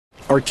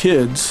Our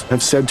kids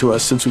have said to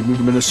us since we moved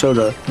to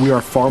Minnesota, we are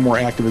far more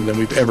active than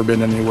we've ever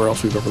been anywhere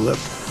else we've ever lived.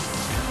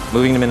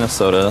 Moving to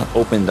Minnesota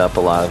opened up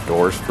a lot of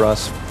doors for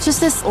us.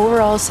 Just this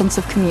overall sense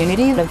of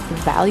community, of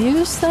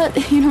values that,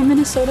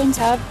 Minnesotans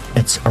have.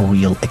 It's a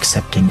real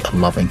accepting,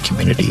 loving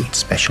community,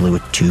 especially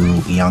with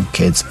 2 young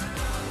kids.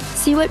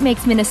 See what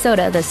makes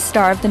Minnesota the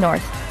star of the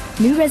North.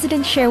 New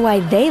residents share why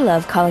they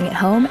love calling it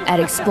home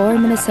at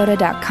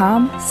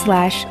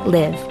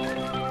exploreminnesota.com/live.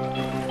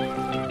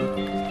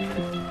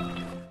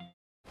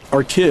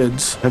 Our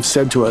kids have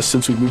said to us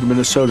since we moved to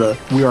Minnesota,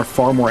 we are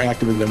far more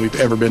active than we've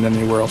ever been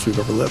anywhere else we've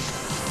ever lived.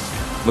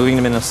 Moving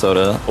to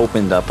Minnesota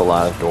opened up a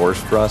lot of doors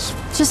for us.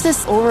 Just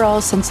this overall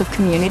sense of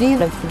community,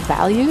 of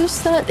values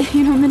that,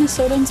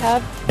 Minnesotans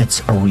have.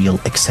 It's a real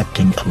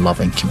accepting,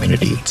 loving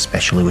community,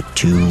 especially with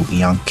 2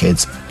 young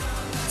kids.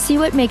 See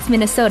what makes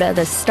Minnesota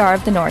the star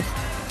of the North.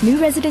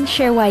 New residents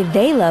share why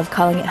they love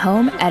calling it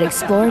home at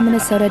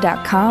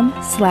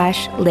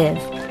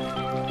exploreminnesota.com/live.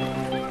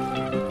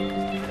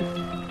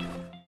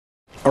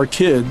 Our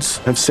kids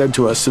have said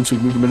to us since we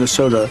moved to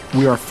Minnesota,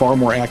 we are far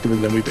more active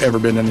than we've ever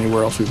been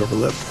anywhere else we've ever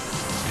lived.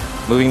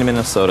 Moving to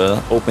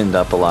Minnesota opened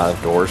up a lot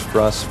of doors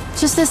for us.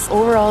 Just this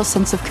overall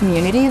sense of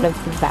community, of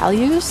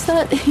values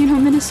that,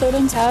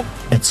 Minnesotans have.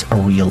 It's a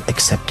real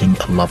accepting,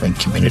 loving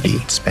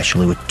community,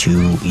 especially with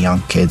 2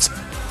 young kids.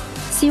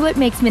 See what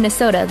makes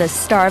Minnesota the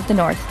star of the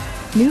North.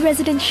 New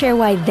residents share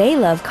why they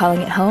love calling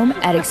it home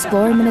at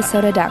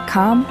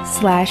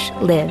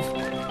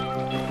exploreminnesota.com/live.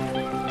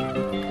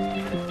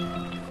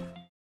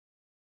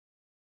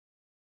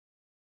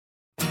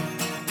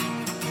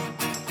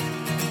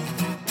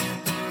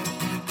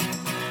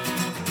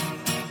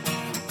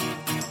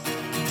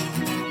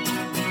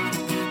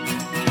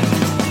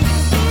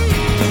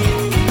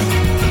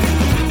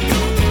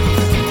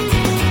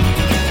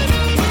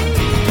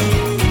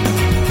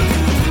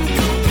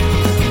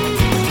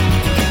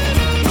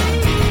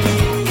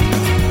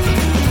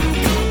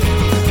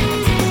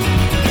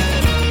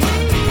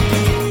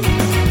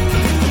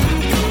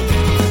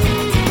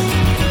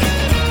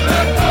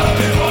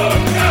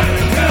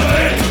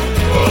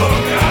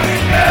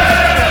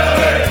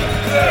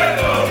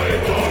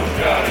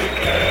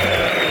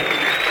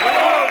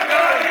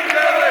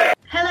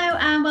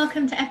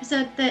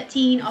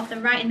 Of the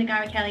Writing the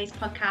Gary Kelly's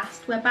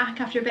podcast. We're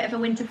back after a bit of a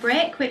winter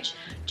break, which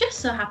just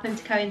so happened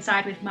to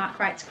coincide with Mark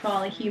Wright's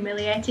Crawley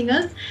humiliating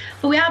us.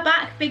 But we are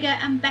back bigger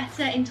and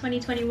better in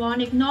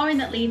 2021, ignoring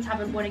that Leeds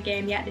haven't won a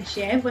game yet this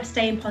year. We're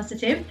staying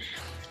positive.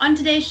 On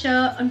today's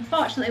show,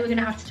 unfortunately, we're going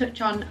to have to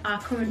touch on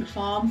our current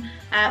form.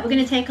 We're going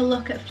to take a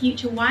look at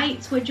future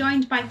Whites. We're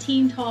joined by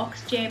Team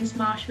Talk's James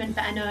Marshman,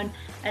 better known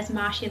as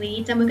Marshy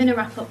Leeds, and we're going to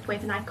wrap up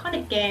with an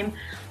iconic game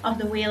of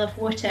the Wheel of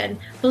Wootton.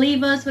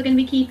 Believe us, we're going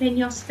to be keeping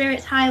your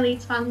spirits high,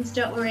 Leeds fans,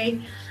 don't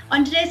worry.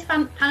 On today's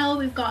panel,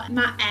 we've got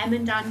Matt M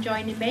and Dan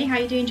joining me. How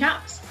are you doing,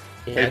 chaps?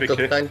 Yeah,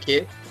 good, thank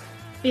you.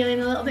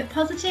 Feeling a little bit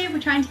positive? We're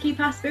trying to keep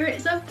our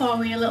spirits up, or are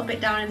we a little bit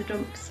down in the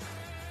dumps?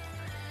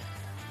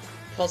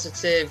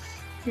 Positive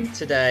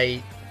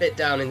today, a bit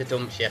down in the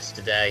dumps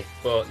yesterday,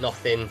 but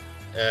nothing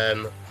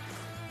a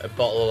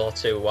bottle or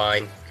 2 of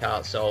wine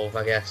can't solve,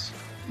 I guess.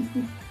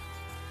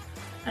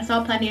 I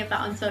saw plenty of that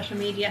on social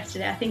media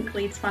yesterday. I think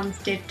Leeds fans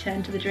did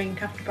turn to the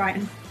drink after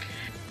Brighton.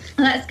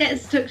 Let's get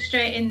stuck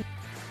straight in.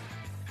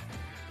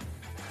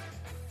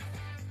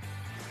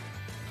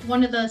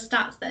 One of those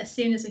stats that as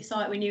soon as we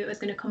saw it, we knew it was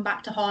going to come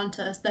back to haunt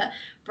us, that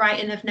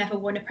Brighton have never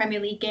won a Premier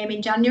League game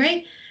in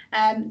January.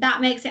 That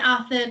makes it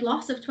our 3rd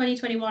loss of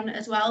 2021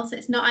 as well, so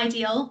it's not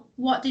ideal.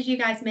 What did you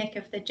guys make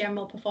of the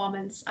general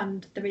performance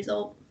and the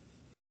result?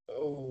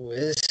 Oh,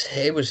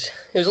 it was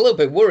a little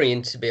bit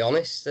worrying, to be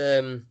honest.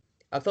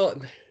 I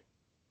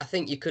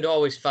think you could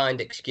always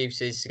find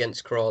excuses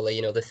against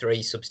Crawley, the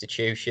 3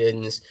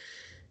 substitutions,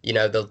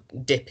 the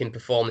dip in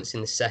performance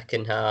in the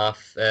second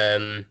half.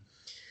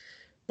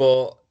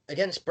 But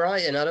against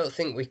Brighton, I don't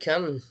think we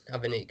can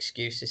have any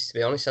excuses, to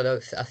be honest. I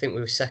think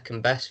we were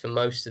second best for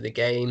most of the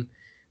game.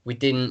 We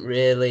didn't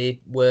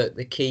really work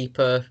the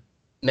keeper,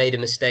 made a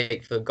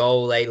mistake for a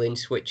goal, Ayling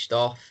switched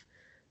off.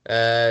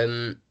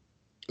 I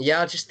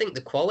just think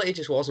the quality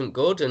just wasn't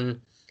good, and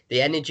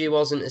the energy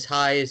wasn't as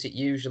high as it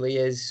usually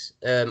is,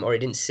 or it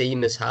didn't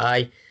seem as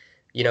high.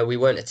 We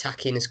weren't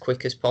attacking as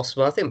quick as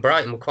possible. I think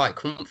Brighton were quite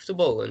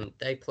comfortable and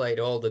they played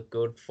all the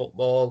good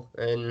football.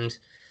 And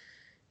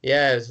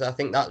I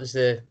think that was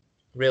the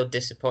real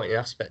disappointing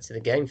aspect of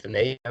the game for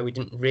me. We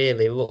didn't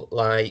really look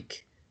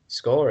like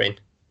scoring,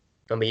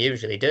 and we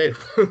usually do.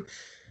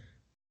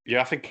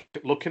 Yeah, I think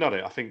looking at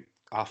it, I think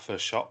our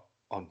first shot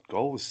on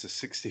goal was the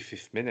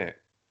 65th minute.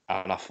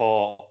 And I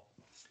thought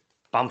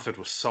Bamford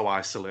was so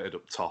isolated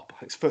up top.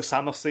 It's the first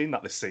time I've seen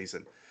that this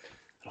season.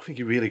 I don't think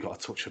he really got a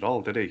touch at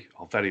all, did he?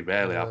 Or very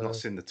rarely. I've not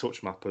seen the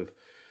touch map of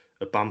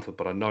Bamford,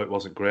 but I know it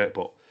wasn't great.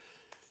 But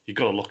you've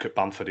got to look at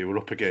Bamford. He were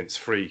up against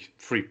three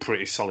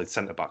pretty solid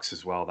centre-backs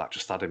as well. That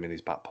just had him in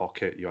his back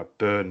pocket. You had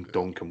Byrne,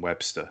 Dunk and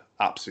Webster.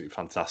 Absolutely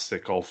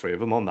fantastic, all 3 of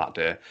them on that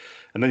day.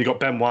 And then you got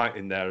Ben White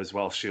in there as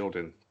well,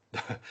 shielding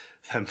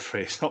them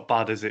 3. It's not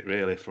bad, is it,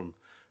 really, from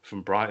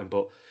Brighton?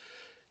 But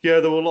Yeah,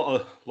 there were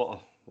a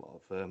lot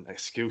of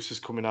excuses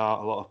coming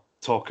out, a lot of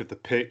talk of the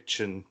pitch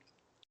and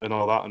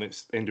all that, and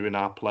it's hindering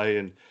our play.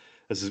 And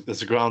as a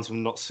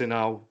groundsman, not seeing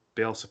how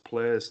Bielsa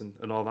plays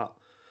and all that,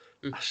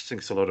 I just think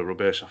it's a load of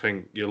rubbish. I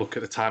think you look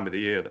at the time of the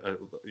year,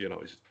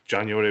 it's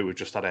January. We've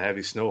just had a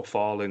heavy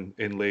snowfall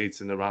in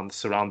Leeds and around the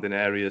surrounding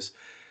areas.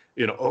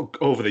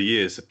 Over the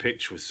years, the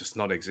pitch was just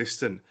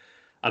non-existent.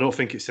 I don't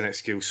think it's an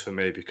excuse for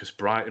me because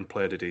Brighton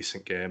played a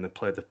decent game. They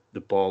played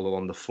the ball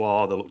along the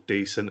floor. They looked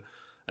decent.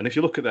 And if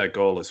you look at their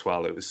goal as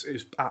well, it was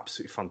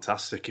absolutely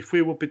fantastic. If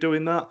we would be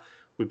doing that,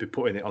 we'd be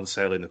putting it on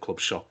sale in the club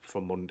shop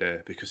from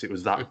Monday because it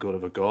was that good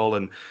of a goal.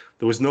 And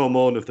there was no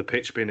moan of the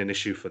pitch being an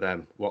issue for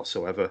them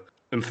whatsoever.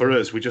 And for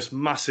us, we just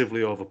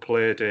massively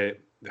overplayed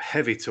it. The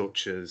heavy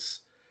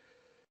touches.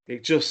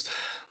 It just,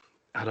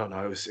 I don't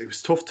know. It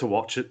was tough to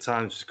watch at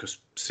times because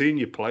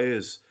senior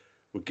players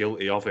were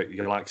guilty of it.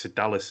 You likes of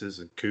Dallas's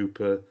and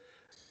Cooper.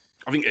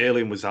 I think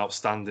Ayling was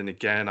outstanding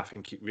again. I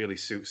think it really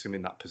suits him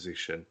in that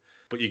position.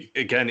 But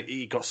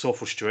he got so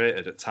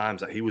frustrated at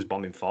times that he was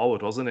bombing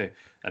forward, wasn't he?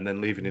 And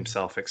then leaving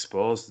himself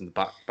exposed and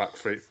the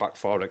back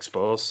four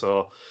exposed.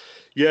 So,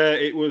 yeah,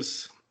 it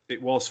was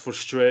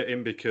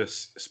frustrating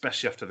because,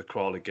 especially after the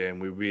Crawley game,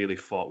 we really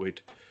thought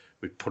we'd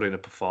put in a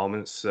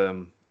performance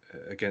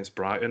against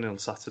Brighton on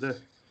Saturday.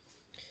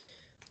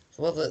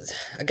 Well,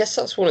 I guess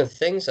that's one of the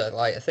things that,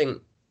 I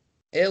think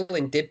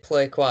Ayling did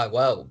play quite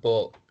well,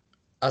 but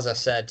as I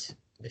said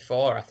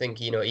before, I think,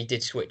 he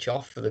did switch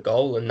off for the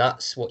goal, and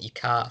that's what you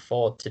can't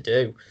afford to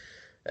do,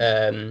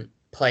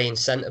 playing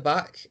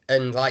centre-back.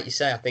 And like you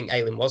say, I think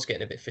Ayling was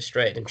getting a bit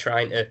frustrated and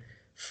trying to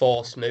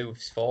force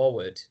moves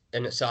forward.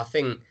 And so I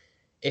think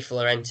if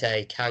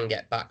Llorente can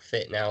get back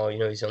fit now,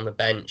 he's on the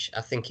bench,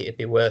 I think it'd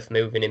be worth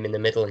moving him in the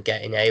middle and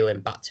getting Ayling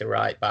back to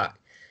right back.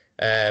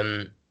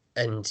 And,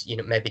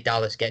 maybe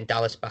getting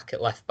Dallas back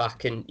at left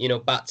back and,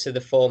 back to the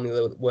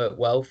formula that worked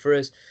well for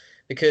us.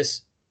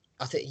 Because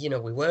I think,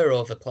 we were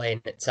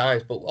overplaying at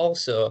times, but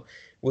also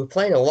we were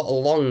playing a lot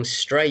of long,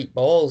 straight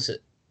balls,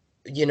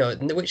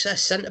 which their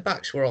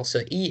centre-backs were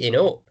also eating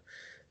up.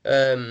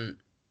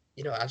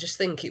 I just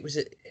think it was,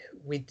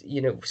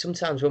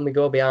 sometimes when we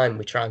go behind,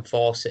 we try and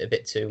force it a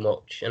bit too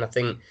much. And I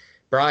think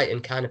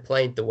Brighton kind of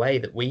played the way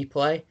that we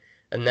play,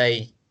 and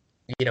they,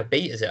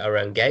 beat us at our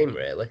own game,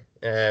 really.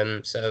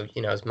 So,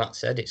 as Matt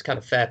said, it's kind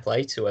of fair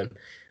play to him.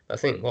 But I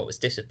think what was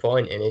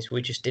disappointing is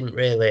we just didn't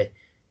really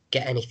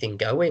get anything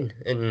going,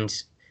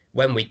 and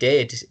when we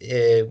did,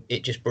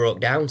 it just broke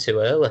down too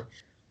early.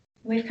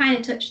 We've kind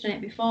of touched on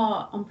it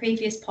before on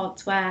previous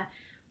pods where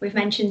we've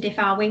mentioned if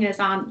our wingers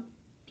aren't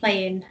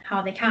playing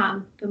how they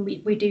can, then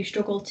we do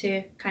struggle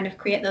to kind of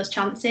create those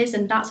chances,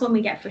 and that's when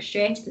we get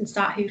frustrated and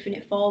start hoofing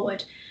it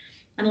forward.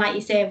 And like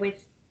you say,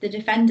 with the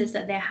defenders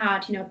that they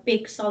had,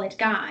 big solid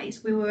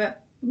guys, we were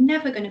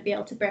never going to be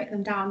able to break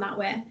them down that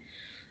way.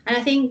 And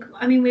I think,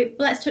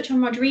 let's touch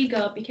on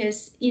Rodrigo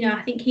because,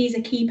 I think he's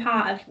a key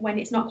part of when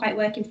it's not quite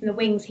working from the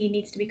wings, he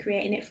needs to be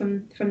creating it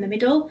from the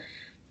middle.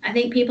 I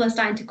think people are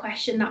starting to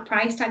question that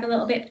price tag a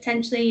little bit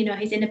potentially.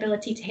 His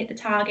inability to hit the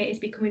target is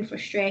becoming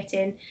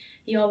frustrating.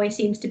 He always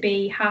seems to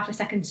be half a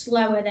second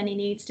slower than he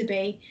needs to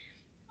be.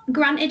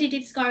 Granted, he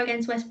did score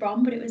against West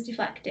Brom, but it was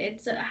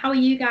deflected. So how are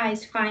you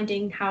guys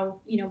finding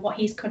how, what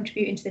he's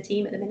contributing to the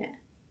team at the minute?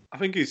 I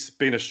think it's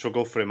been a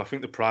struggle for him. I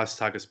think the price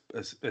tag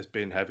has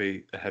been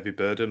a heavy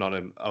burden on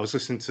him. I was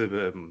listening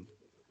to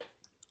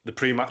the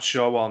pre-match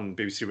show on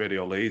BBC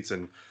Radio Leeds,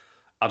 and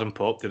Adam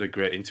Pope did a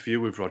great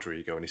interview with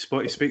Rodrigo, and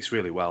he speaks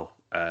really well,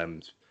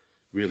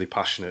 really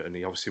passionate, and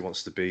he obviously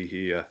wants to be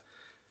here.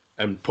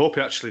 And Pope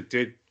actually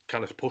did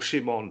kind of push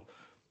him on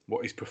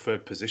what his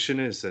preferred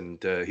position is,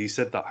 and he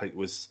said that it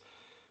was,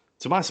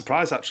 to my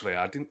surprise, actually,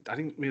 I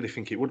didn't really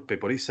think it would be,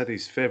 but he said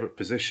his favourite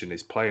position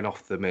is playing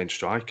off the main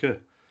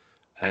striker.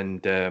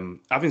 And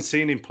having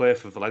seen him play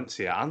for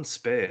Valencia and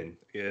Spain,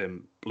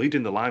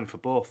 leading the line for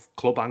both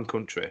club and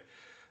country,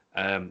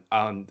 and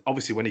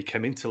obviously when he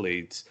came into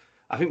Leeds,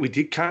 I think we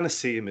did kind of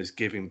see him as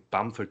giving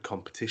Bamford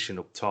competition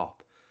up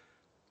top.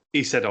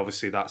 He said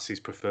obviously that's his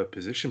preferred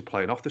position,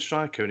 playing off the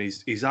striker, and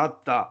he's had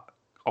that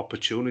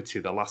opportunity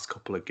the last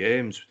couple of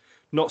games,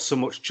 not so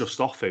much just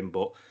off him,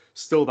 but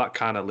still that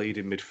kind of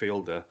leading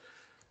midfielder.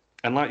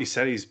 And like you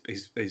said, he's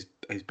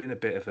been a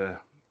bit of a...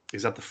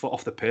 He's had the foot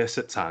off the pace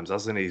at times,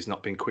 hasn't he? He's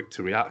not been quick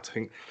to react. I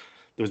think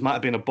might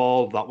have been a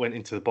ball that went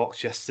into the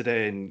box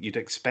yesterday, and you'd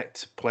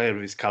expect a player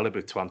of his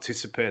calibre to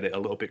anticipate it a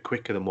little bit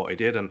quicker than what he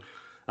did. And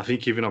I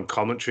think even on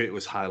commentary, it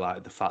was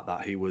highlighted the fact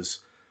that he was,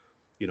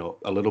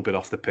 a little bit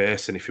off the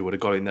pace, and if he would have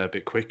got in there a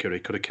bit quicker, he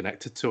could have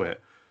connected to it.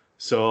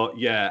 So,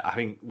 yeah, I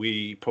think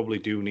we probably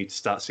do need to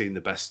start seeing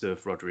the best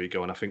of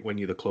Rodrigo. And I think when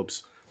you're the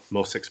club's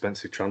most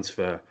expensive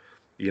transfer,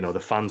 the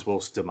fans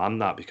will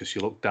demand that, because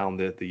you look down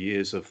the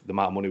years of the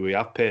amount of money we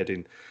have paid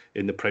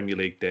in the Premier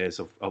League days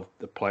of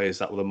the players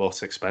that were the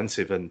most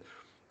expensive, and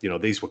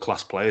these were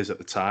class players at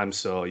the time.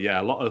 So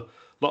yeah, a lot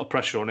of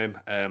pressure on him,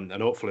 and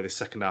hopefully the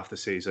second half of the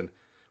season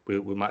we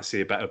might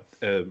see a better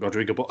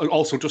Rodrigo. But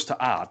also just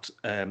to add,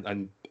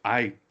 and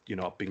I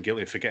I've been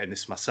guilty of forgetting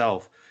this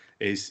myself,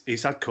 is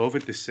he's had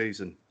COVID this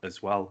season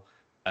as well.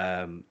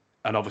 And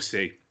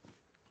obviously,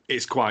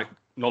 it's quite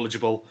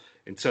knowledgeable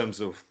in terms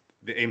of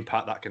the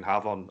impact that can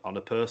have on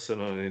a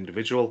person, on an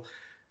individual.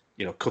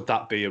 Could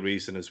that be a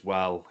reason as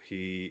well?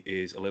 He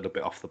is a little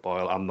bit off the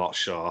boil. I'm not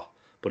sure,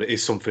 but it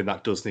is something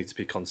that does need to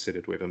be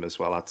considered with him as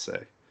well, I'd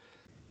say.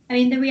 I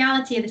mean, the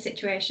reality of the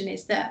situation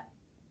is that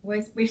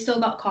we've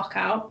still got Cock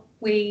out.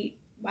 We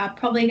are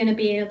probably going to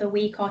be another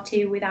week or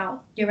two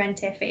without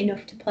Llorente fit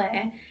enough to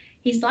play.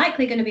 He's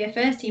likely going to be a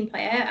first-team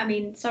player. I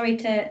mean, sorry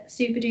to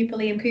super-duper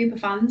Liam Cooper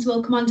fans.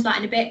 We'll come on to that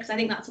in a bit because I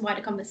think that's a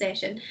wider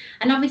conversation.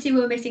 And obviously,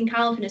 we were missing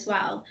Calvin as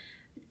well.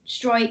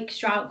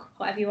 Struijk,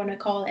 whatever you want to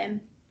call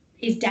him,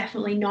 is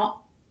definitely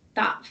not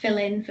that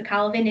fill-in for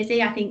Calvin, is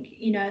he? I think,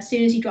 as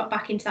soon as he dropped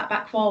back into that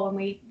back four when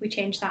we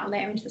changed that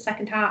later into the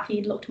second half,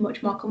 he looked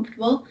much more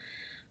comfortable.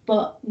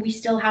 But we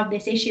still have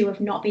this issue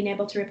of not being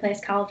able to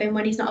replace Calvin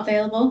when he's not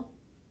available.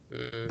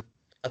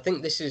 I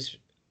think this is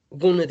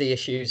one of the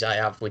issues I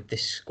have with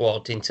this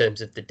squad in terms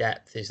of the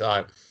depth is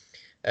like,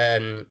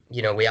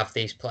 we have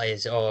these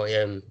players,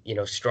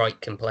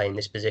 Struijk can play in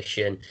this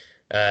position,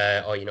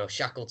 or,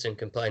 Shackleton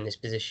can play in this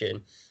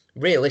position.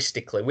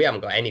 Realistically, we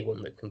haven't got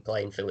anyone that can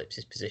play in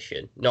Phillips'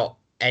 position, not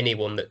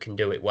anyone that can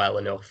do it well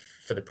enough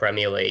for the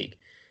Premier League.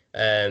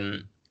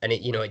 And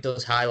it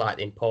does highlight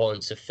the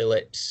importance of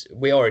Phillips.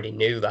 We already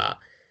knew that,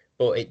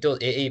 but it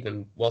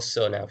even was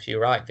so now. So you're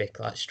right, Vic.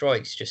 Like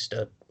Struijk's just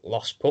a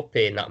lost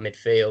puppy in that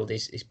midfield.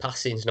 His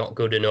passing's not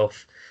good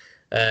enough,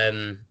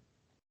 and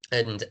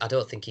I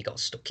don't think he got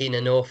stuck in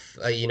enough.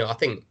 I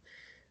think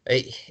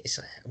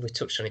we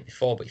touched on it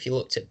before, but if you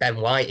looked at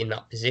Ben White in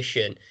that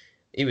position,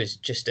 he was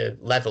just a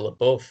level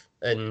above.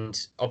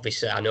 And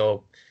obviously, I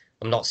know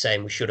I'm not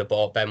saying we should have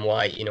bought Ben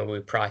White. We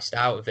were priced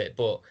out of it,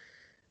 but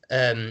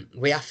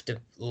we have to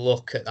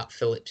look at that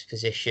Phillips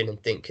position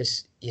and think,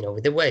 because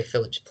with the way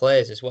Phillips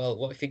plays as well,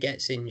 what if he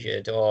gets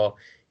injured or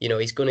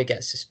he's going to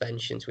get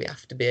suspensions? We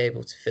have to be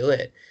able to fill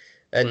it.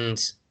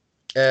 And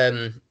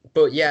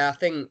but yeah, I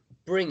think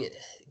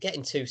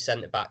getting two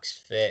centre backs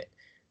fit,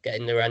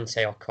 getting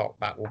Llorente or Koch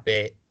back will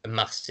be a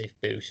massive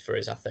boost for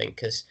us. I think,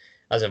 because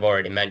as I've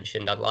already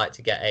mentioned, I'd like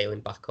to get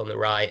Ayling back on the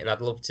right, and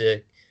I'd love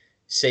to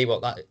see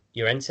what that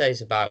Llorente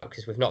is about,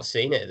 because we've not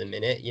seen it at the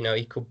minute.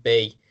 He could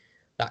be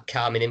that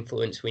calming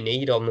influence we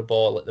need on the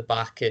ball at the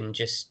back, and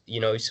just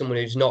someone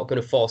who's not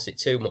going to force it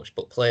too much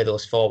but play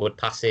those forward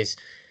passes,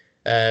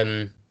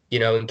 and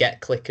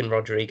get Click and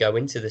Rodrigo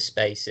into the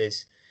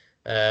spaces,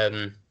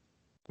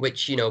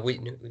 which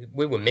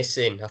we were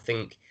missing. I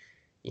think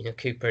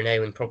Cooper and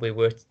Ayling probably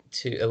were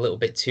a little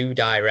bit too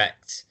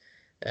direct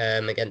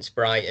against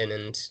Brighton,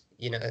 and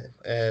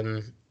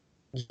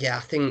I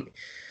think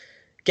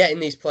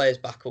getting these players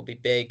back will be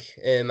big.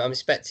 I'm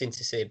expecting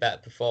to see a better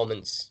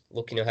performance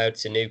looking ahead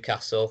to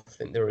Newcastle. I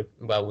think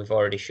we've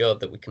already showed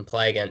that we can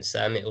play against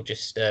them. It'll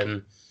just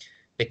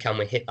be, can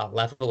we hit that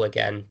level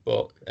again?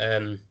 But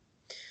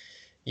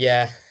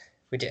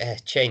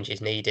change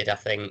is needed. I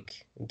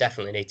think we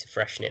definitely need to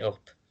freshen it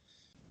up.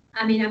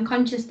 I mean, I'm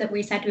conscious that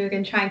we said we were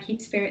going to try and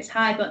keep spirits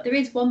high, but there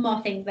is one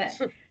more thing that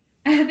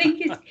I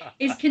think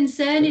is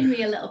concerning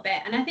me a little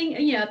bit. And I think,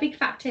 a big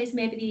factor is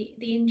maybe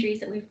the injuries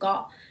that we've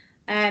got.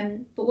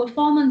 But we're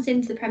 4 months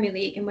into the Premier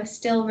League and we're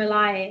still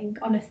relying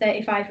on a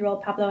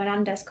 35-year-old Pablo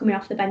Hernandez coming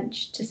off the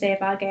bench to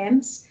save our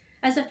games.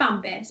 As a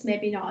fan base,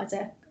 maybe not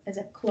as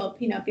a club.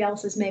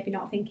 Bielsa's maybe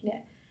not thinking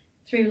it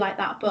through like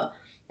that. But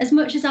as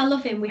much as I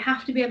love him, we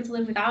have to be able to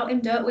live without him,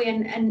 don't we?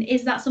 And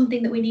is that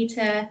something that we need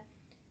to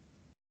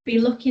be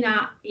looking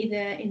at either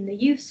in the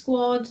youth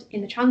squad,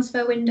 in the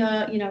transfer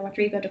window?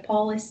 Rodrigo de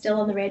Paul is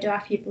still on the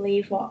radar, if you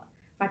believe what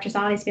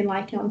Radrizzani's been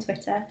liking on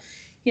Twitter.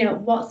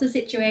 What's the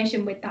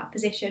situation with that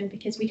position?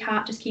 Because we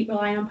can't just keep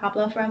relying on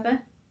Pablo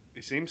forever.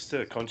 He seems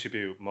to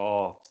contribute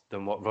more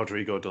than what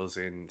Rodrigo does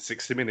in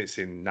 60 minutes,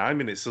 in 9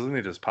 minutes, doesn't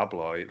he, does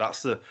Pablo?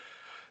 That's the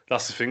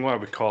thing why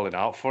we're calling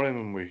out for him,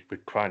 and we're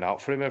crying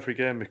out for him every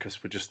game,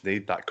 because we just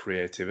need that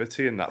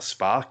creativity and that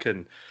spark.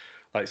 And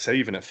like I say,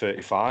 even at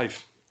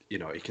 35, he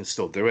can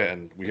still do it,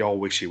 and we all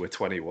wish he were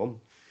 21.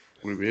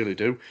 We really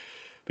do.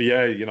 But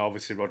yeah,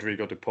 obviously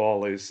Rodrigo de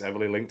Paul is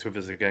heavily linked with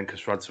us again,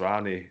 because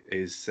Radrizzani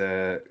is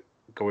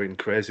going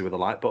crazy with the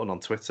like button on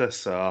Twitter.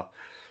 So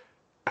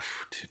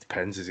it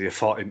depends. Is he a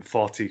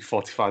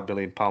 45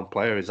 million pound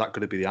player? Is that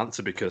going to be the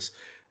answer? Because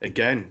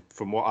again,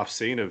 from what I've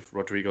seen of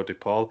Rodrigo de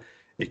Paul,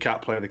 he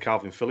can't play the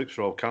Calvin Phillips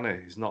role, can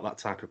he? He's not that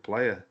type of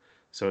player.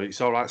 So it's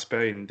all right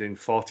spending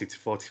 40 to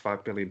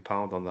 45 million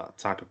pound on that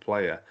type of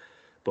player,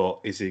 but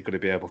is he going to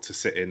be able to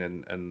sit in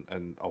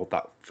and hold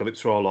that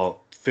Phillips role or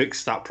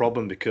fix that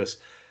problem? Because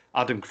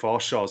Adam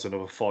Forshaw's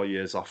another 4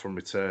 years off from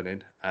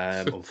returning,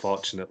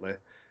 unfortunately.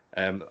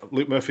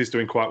 Luke Murphy's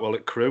doing quite well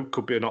at Crewe.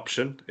 Could be an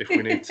option if we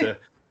need to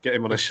get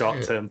him on a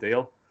short-term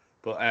deal.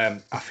 But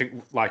I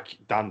think, like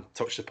Dan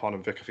touched upon,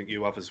 and Vic, I think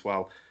you have as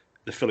well,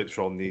 the Phillips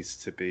role needs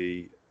to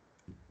be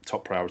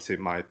top priority,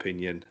 in my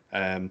opinion.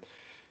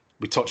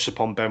 We touched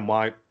upon Ben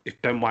White.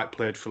 If Ben White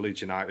played for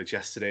Leeds United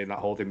yesterday in that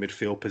holding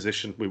midfield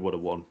position, we would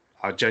have won.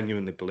 I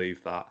genuinely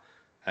believe that.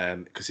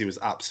 because he was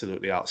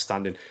absolutely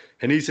outstanding.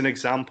 And he's an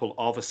example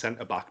of a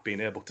centre-back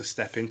being able to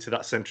step into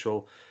that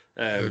central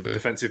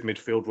defensive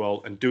midfield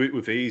role and do it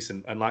with ease.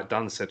 And like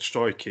Dan said,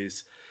 Struijk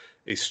is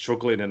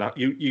struggling. And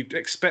you'd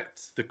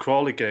expect the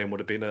Crawley game would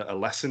have been a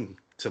lesson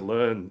to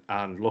learn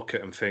and look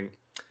at and think,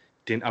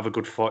 didn't have a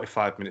good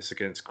 45 minutes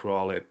against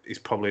Crawley. He's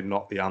probably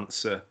not the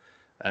answer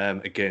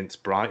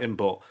against Brighton.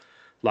 But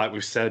like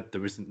we've said,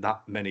 there isn't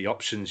that many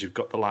options. You've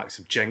got the likes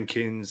of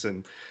Jenkins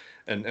and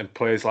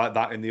players like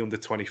that in the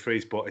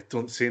under-23s, but it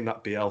doesn't seem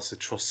that Bielsa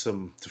trusts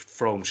them to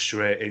throw them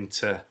straight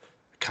into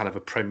kind of a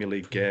Premier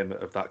League game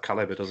of that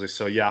calibre, does he?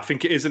 So, yeah, I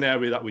think it is an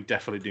area that we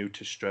definitely need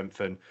to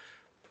strengthen.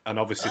 And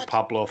obviously,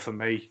 Pablo, for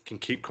me, can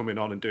keep coming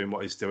on and doing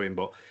what he's doing,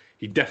 but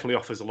he definitely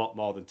offers a lot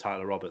more than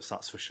Tyler Roberts,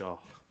 that's for sure.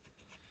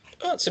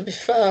 Well, to be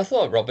fair, I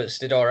thought Roberts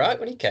did all right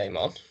when he came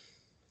on.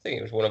 I think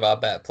he was one of our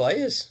better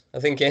players. I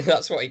think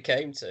that's what he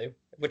came to.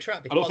 We're trying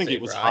to be positive, I don't think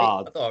it was right?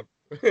 hard.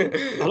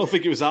 I don't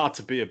think it was hard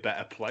to be a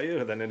better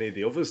player than any of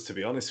the others, to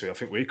be honest with you. I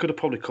think we could have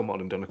probably come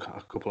on and done a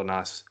couple of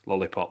nice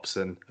lollipops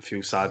and a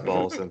few side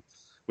balls, and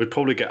we'd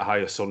probably get a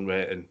higher Sun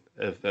rating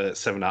of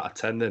 7 out of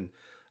 10 than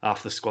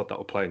half the squad that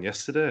were playing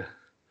yesterday.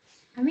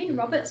 I mean,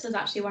 Roberts was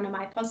actually one of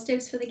my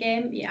positives for the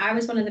game. Yeah, I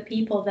was one of the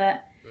people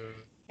that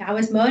I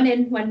was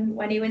moaning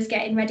when he was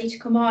getting ready to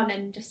come on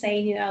and just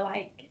saying,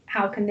 like,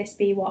 how can this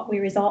be what we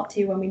resort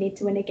to when we need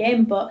to win a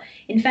game? But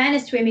in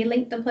fairness to him, he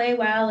linked the play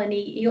well and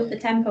he upped the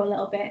tempo a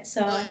little bit.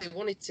 So he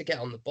wanted to get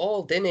on the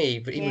ball, didn't he?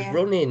 But he was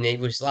running. He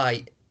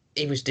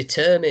was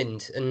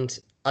determined. And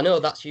I know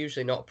that's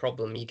usually not a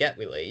problem you get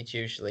with Leeds.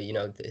 Usually,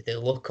 they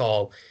look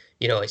all,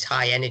 it's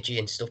high energy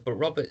and stuff. But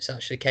Roberts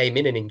actually came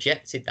in and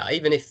injected that.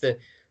 Even if the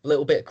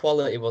little bit of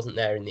quality wasn't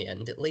there in the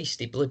end, at least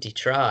he bloody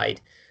tried.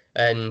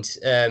 And,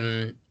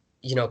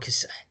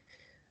 because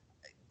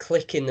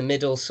Click in the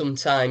middle,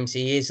 sometimes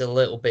he is a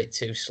little bit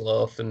too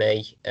slow for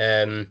me.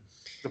 The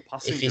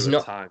passing if he's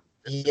not, time.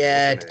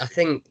 Yeah, I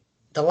think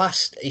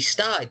he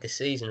started the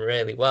season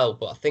really well,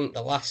 but I think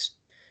the last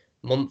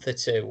month or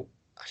two,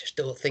 I just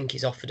don't think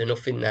he's offered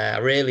enough in there. I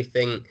really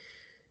think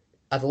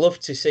I'd love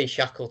to see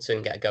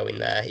Shackleton get going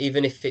there,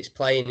 even if it's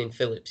playing in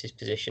Phillips'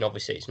 position.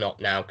 Obviously, it's not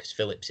now because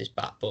Phillips is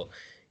back, but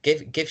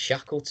give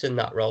Shackleton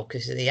that role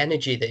because of the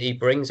energy that he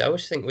brings. I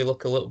always think we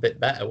look a little bit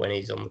better when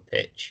he's on the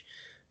pitch.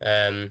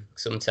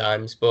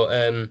 Sometimes, but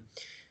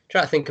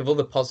try to think of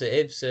other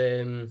positives.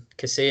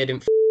 Casilla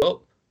didn't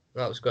up.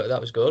 That was good.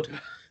 That was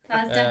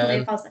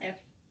definitely a positive.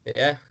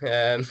 Yeah.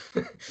 There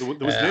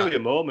was nearly a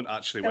moment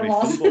actually when he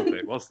fumbled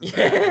it, wasn't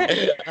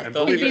there? And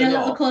believe it or a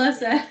little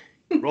closer.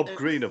 Rob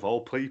Green, of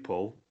all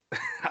people,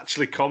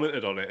 actually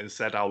commented on it and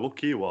said how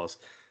lucky he was.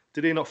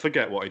 Did he not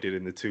forget what he did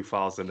in the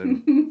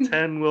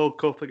 2010 World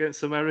Cup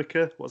against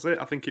America? Was it?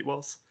 I think it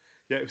was.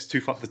 Yeah, it was the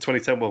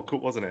 2010 World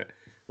Cup, wasn't it?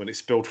 When it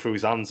spilled through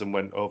his hands and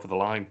went over the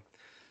line.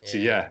 So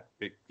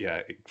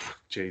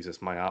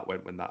Jesus, my heart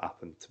went when that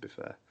happened, to be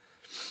fair.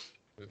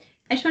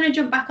 I just want to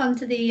jump back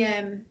onto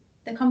the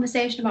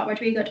conversation about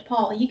Rodrigo de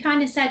Paul. You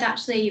kind of said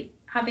actually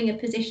having a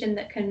position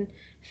that can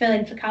fill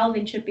in for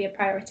Calvin should be a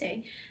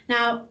priority.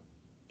 Now,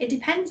 it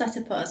depends, I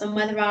suppose, on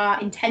whether our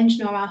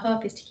intention or our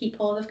hope is to keep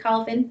hold of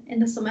Calvin in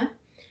the summer.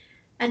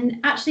 And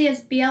actually,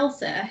 as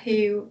Bielsa,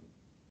 who,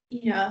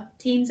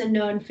 teams are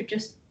known for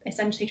just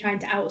essentially trying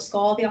to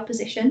outscore the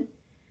opposition,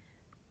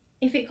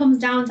 if it comes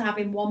down to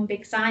having one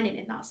big signing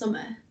in that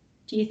summer,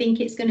 do you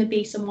think it's going to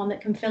be someone that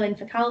can fill in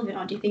for Calvin,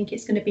 or do you think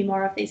it's going to be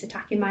more of these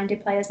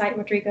attacking-minded players like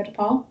Rodrigo de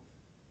Paul?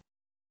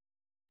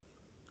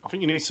 I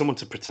think you need someone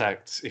to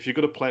protect. If you're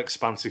going to play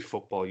expansive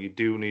football, you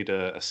do need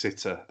a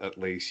sitter at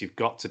least. You've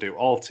got to do.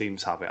 All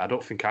teams have it. I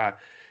don't think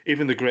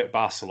even the great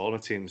Barcelona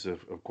teams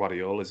of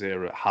Guardiola's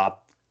era had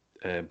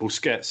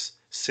Busquets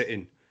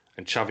sitting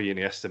and Xavi,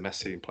 Iniesta,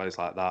 Messi and players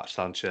like that,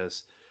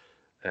 Sanchez,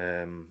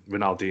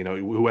 Ronaldinho,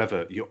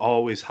 whoever. You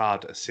always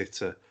had a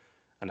sitter,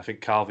 and I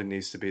think Calvin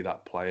needs to be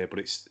that player.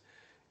 But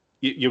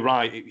you're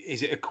right.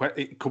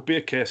 It could be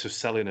a case of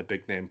selling a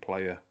big name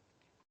player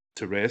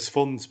to raise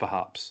funds,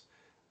 perhaps.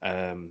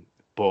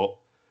 But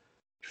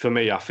for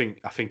me, I think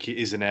it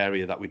is an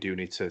area that we do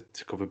need to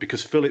cover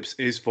because Phillips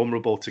is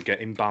vulnerable to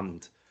getting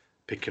banned,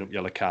 picking up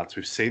yellow cards.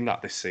 We've seen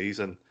that this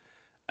season.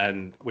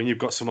 And when you've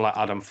got someone like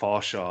Adam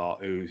Forshaw,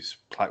 who's,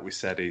 like we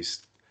said, I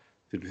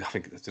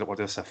think, what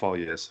did I say, 4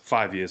 years?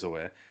 5 years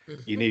away.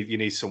 You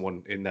need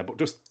someone in there. But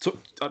just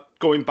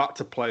going back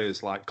to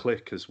players like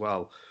Click as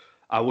well,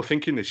 I was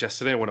thinking this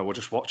yesterday when I was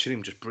just watching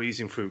him just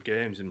breezing through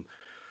games and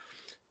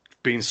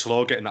being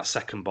slow, getting that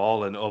second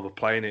ball and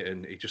overplaying it,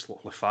 and he just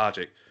looked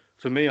lethargic.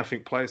 For me, I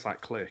think players like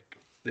Click,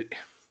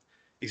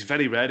 he's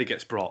very rarely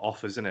gets brought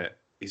off, isn't it?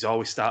 He's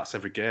always starts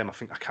every game. I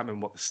can't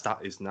remember what the stat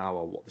is now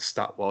or what the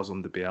stat was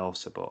under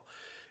Bielsa, but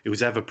it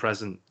was ever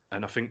present.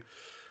 And I think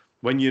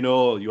when you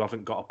know you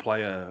haven't got a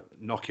player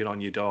knocking on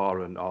your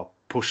door or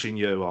pushing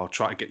you or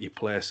trying to get your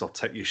place or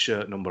take your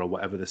shirt number or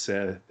whatever they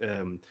say,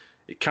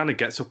 it kind of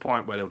gets to a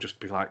point where they'll just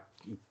be like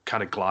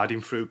kind of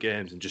gliding through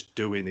games and just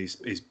doing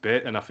his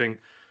bit. And I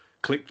think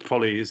Click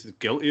probably is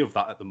guilty of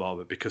that at the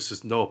moment because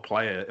there's no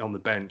player on the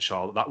bench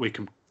or that we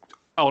can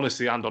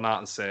honestly hand on heart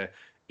and say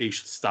he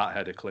should start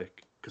ahead of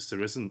Click, because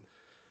there isn't.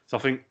 So I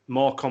think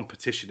more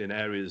competition in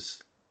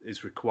areas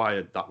is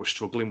required that we're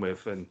struggling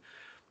with. And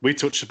we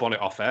touched upon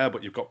it off air,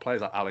 but you've got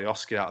players like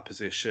Alioski out of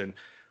position,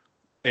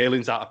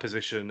 Ayling's out of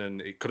position,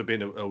 and it could have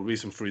been a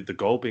reason for the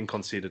goal being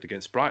conceded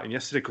against Brighton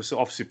yesterday, because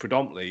obviously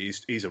predominantly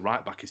he's a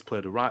right back. He's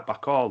played a right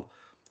back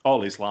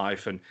all his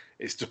life, and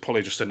it's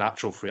probably just a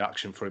natural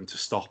reaction for him to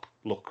stop,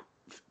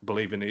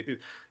 believing it,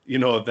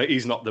 that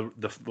he's not the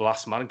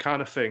last man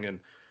kind of thing.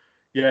 And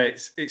yeah,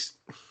 it's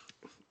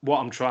what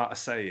I'm trying to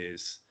say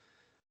is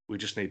we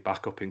just need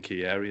backup in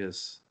key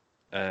areas.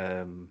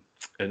 And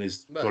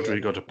is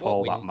Rodrigo de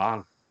Paul that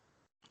man?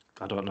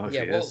 I don't know if he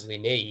is. What we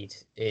need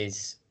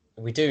is,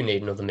 we do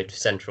need another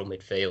central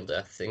midfielder.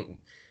 I think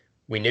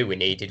we knew we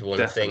needed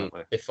one thing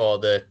before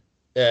the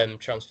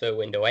transfer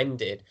window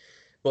ended.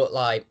 But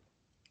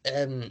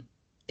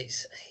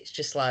it's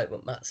just like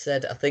what Matt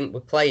said. I think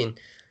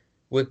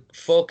we're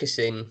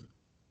focusing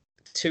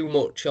too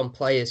much on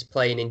players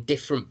playing in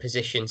different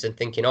positions and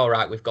thinking, all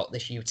right, we've got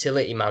this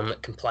utility man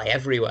that can play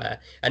everywhere.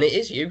 And it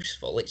is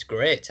useful. It's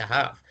great to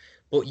have.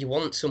 But you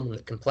want someone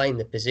that can play in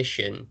the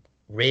position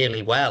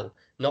really well,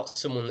 not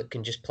someone that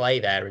can just play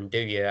there and do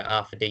you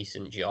half a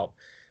decent job.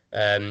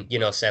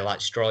 Say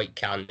like Strike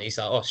can. He's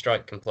like, oh,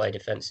 Strike can play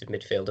defensive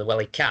midfielder. Well,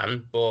 he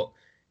can, but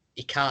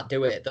he can't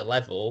do it at the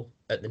level,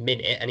 at the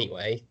minute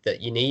anyway,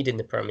 that you need in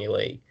the Premier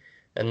League.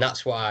 And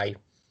that's why,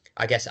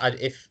 I guess,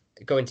 if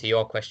going to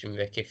your question,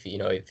 Vic, if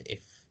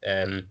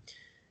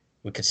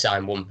we could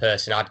sign one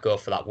person, I'd go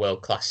for that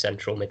world-class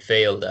central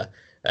midfielder.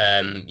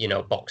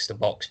 Box to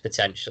box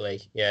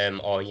potentially,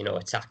 or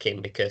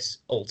attacking, because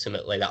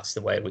ultimately that's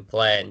the way we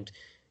play. And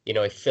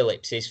if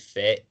Phillips is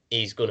fit,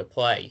 he's going to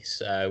play.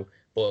 So,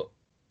 but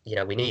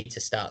we need to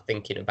start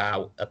thinking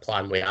about a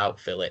plan without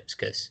Phillips,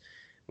 because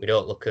we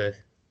don't look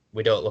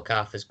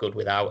half as good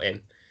without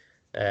him.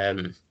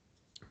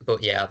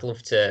 But yeah, I'd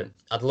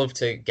love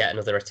to get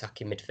another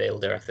attacking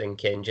midfielder. I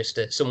think, and just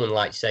someone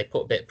like, say,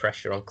 put a bit of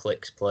pressure on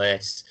Click's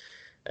place,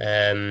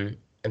 and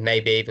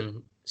maybe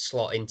even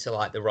slot into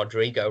like the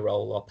Rodrigo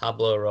role or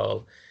Pablo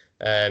role,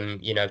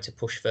 to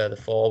push further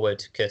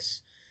forward,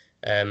 because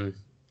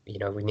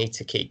we need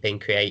to keep being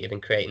creative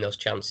and creating those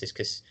chances,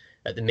 because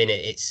at the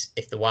minute it's,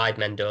 if the wide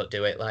men don't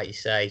do it, like you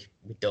say,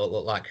 we don't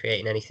look like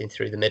creating anything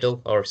through the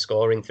middle or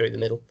scoring through the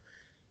middle.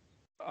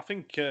 I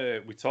think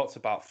we talked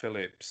about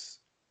Phillips.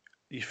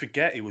 You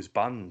forget he was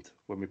banned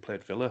when we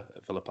played Villa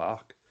at Villa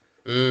Park.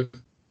 And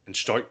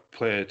Stoic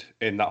played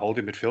in that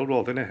holding midfield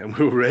role, didn't he? And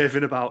we were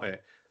raving about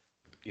it.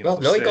 He got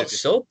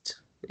subbed.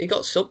 He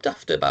got subbed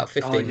after about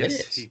 15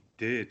 minutes. He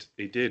did.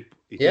 He did.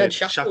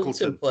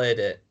 Shackleton played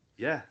it.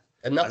 Yeah.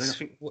 And then I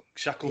think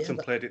Shackleton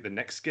played it the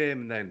next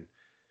game, and then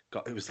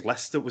it was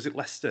Leicester. Was it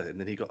Leicester? And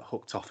then he got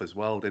hooked off as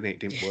well, didn't he? It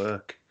didn't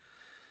work.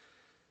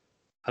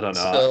 I don't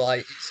know. So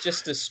it's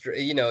just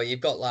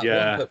you've got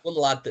one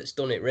lad that's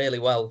done it really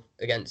well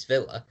against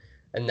Villa,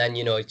 and then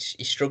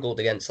he struggled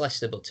against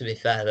Leicester. But to be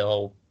fair, the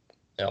whole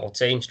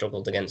team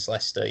struggled against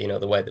Leicester.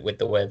 The way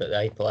that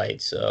they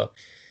played. So.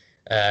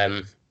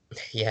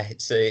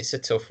 It's a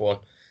tough one.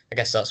 I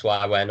guess that's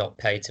why we're not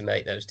paid to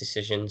make those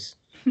decisions.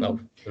 Well,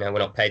 we're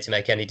not paid to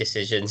make any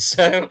decisions.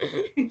 So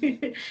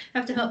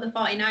have to hope the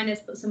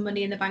 49ers put some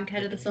money in the bank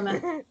ahead of the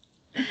summer.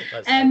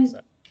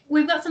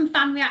 We've got some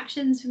fan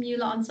reactions from you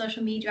lot on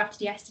social media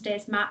after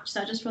yesterday's match,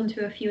 so I'll just run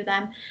through a few of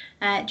them.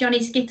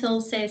 Johnny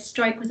Skittles says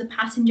Strike was a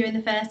passenger in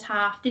the first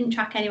half, didn't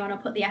track anyone or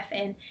put the F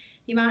in.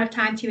 The amount of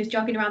times he was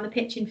jogging around the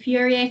pitch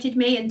infuriated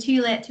me, and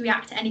too late to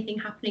react to anything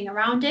happening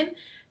around him.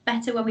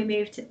 Better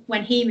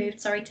when he moved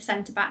to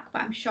centre back,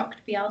 but I'm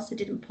shocked Bielsa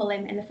didn't pull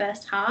him in the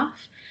first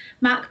half.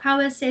 Mark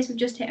Powers says we've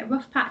just hit a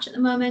rough patch at the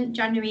moment.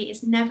 January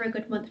is never a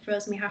good month for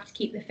us, and we have to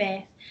keep the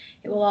faith.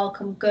 It will all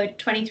come good.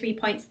 23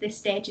 points at this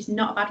stage is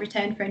not a bad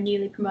return for a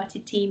newly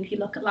promoted team. If you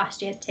look at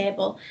last year's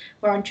table,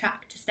 we're on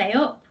track to stay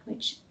up,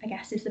 which I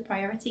guess is the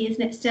priority,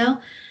 isn't it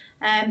still?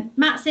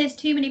 Matt says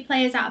too many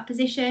players out of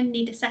position,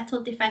 need a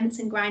settled defence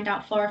and grind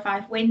out 4 or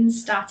 5 wins,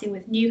 starting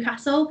with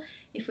Newcastle.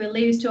 If we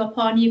lose to a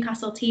poor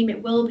Newcastle team,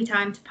 it will be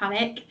time to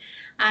panic.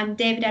 And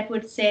David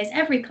Edwards says,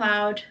 every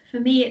cloud.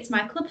 For me, it's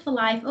my club for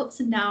life, ups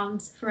and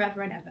downs,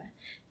 forever and ever.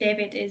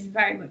 David is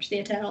very much the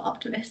eternal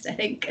optimist, I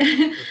think.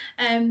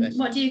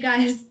 What do you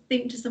guys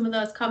think to some of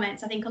those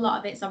comments? I think a lot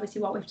of it's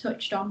obviously what we've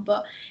touched on,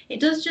 but it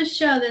does just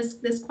show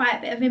there's quite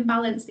a bit of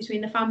imbalance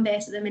between the fan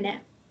base at the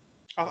minute.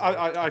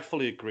 I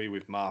fully agree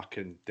with Mark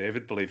and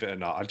David, believe it or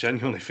not. I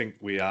genuinely think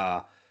we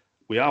are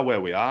where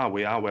we are.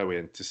 We are where we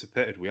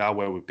anticipated. We are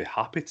where we'd be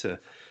happy to.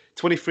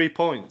 23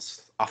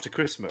 points after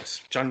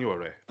Christmas,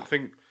 January. I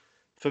think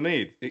for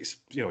me, it's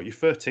you're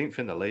 13th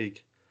in the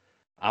league.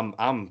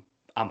 I'm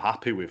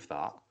happy with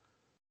that.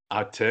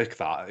 I'd take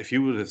that. If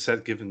you would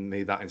have given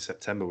me that in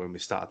September when we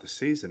started the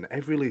season,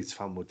 every Leeds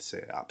fan would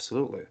say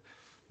absolutely.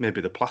 Maybe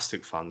the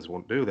plastic fans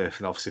won't do this,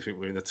 and obviously think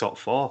we're in the top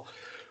 4.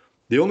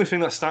 The only thing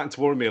that's starting to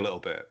worry me a little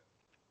bit,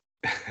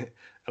 and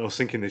I was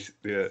thinking this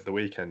the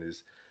weekend,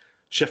 is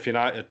Sheffield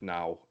United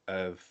now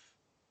have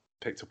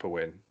picked up a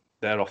win.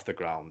 They're off the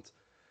ground.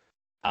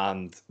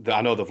 And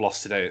I know they've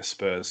lost today at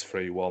Spurs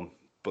 3-1.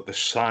 but the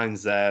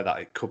signs there that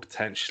it could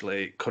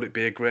it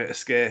be a great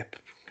escape?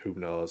 Who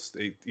knows?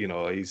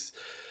 He's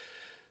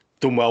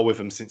done well with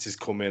him since he's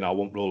come in. I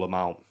won't rule him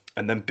out.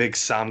 And then Big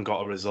Sam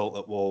got a result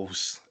at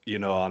Wolves,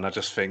 and I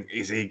just think,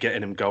 is he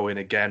getting him going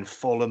again?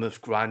 Fulham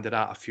have grinded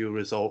out a few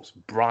results.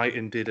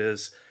 Brighton did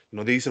us.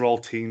 These are all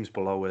teams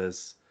below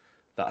us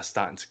that are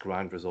starting to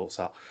grind results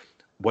out.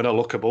 When I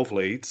look above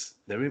Leeds,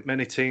 there aren't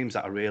many teams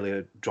that are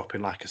really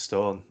dropping like a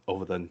stone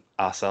other than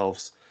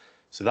ourselves.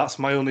 So that's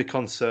my only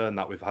concern,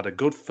 that we've had a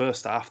good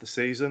first half of the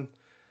season,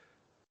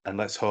 and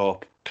let's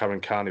hope Karen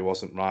Carney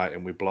wasn't right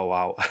and we blow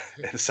out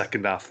in the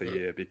second half of the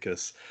year,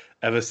 because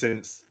ever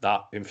since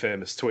that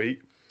infamous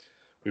tweet,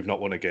 we've not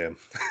won a game.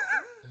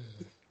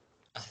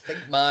 I think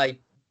my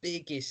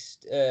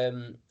biggest,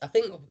 I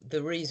think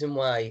the reason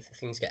why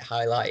things get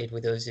highlighted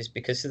with us is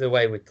because of the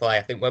way we play.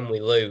 I think when we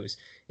lose,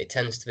 it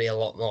tends to be a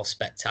lot more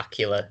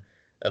spectacular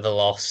of a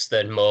loss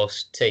than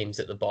most teams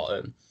at the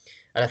bottom.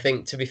 And I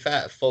think, to be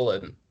fair to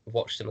Fulham, I've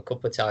watched them a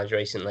couple of times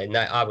recently, and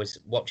I was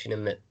watching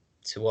them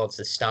towards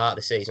the start of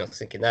the season. I was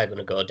thinking they're going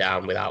to go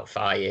down without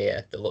fire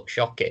here. They look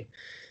shocking.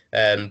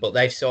 But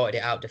they've sorted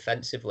it out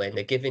defensively, and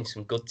they're giving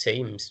some good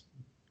teams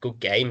good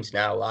games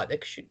now. Like,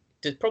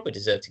 they probably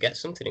deserve to get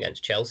something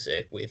against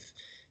Chelsea with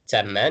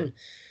 10 men.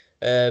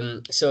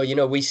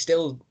 So, we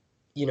still,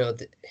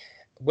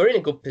 we're in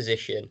a good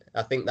position.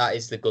 I think that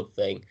is the good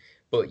thing.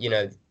 But,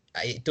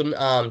 it doesn't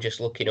harm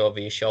just looking over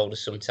your shoulder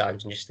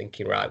sometimes and just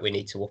thinking, right, we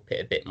need to up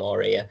it a bit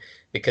more here.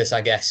 Because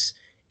I guess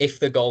if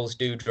the goals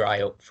do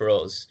dry up for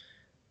us,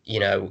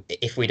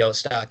 if we don't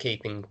start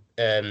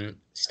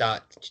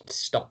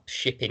stop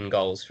shipping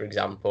goals, for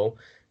example,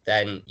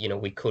 then,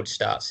 we could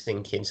start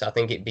sinking. So I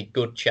think it'd be a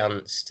good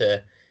chance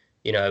to,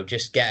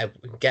 just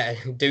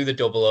do the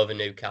double over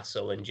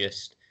Newcastle, and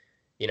just,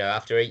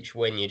 after each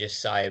win, you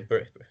just sigh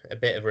a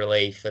bit of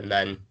relief and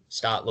then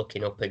start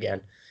looking up again.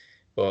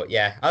 But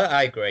yeah,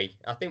 I agree.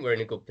 I think we're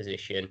in a good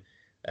position.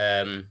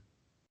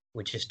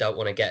 We just don't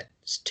want to get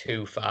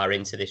too far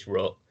into this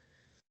rut.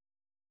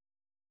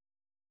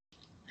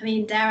 I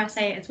mean, dare I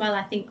say it as well,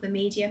 I think the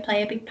media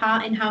play a big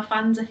part in how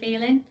fans are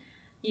feeling.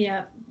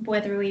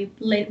 Whether we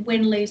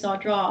win, lose or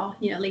draw,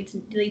 Leeds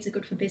are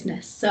good for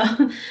business. So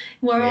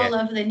we're all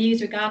over the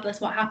news regardless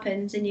what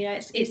happens. And,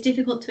 it's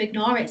difficult to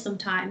ignore it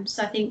sometimes.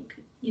 So I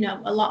think,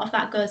 a lot of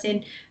that goes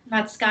in. We've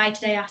had Sky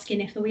today asking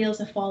if the wheels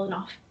have fallen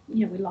off.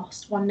 We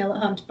lost 1-0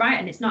 at home to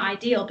Brighton. It's not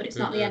ideal, but it's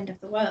not the end of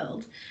the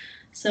world.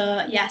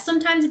 So, yeah,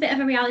 sometimes a bit of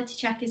a reality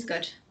check is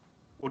good.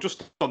 Well,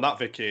 just on that,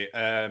 Vicky,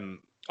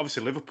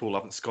 obviously Liverpool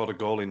haven't scored a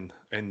goal in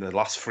the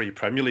last 3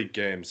 Premier League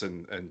games,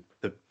 and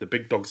the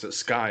big dogs at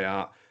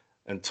Sky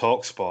and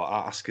TalkSport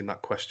are asking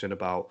that question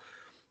about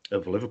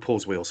of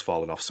Liverpool's wheels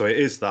falling off. So it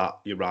is that,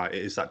 you're right,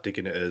 it is that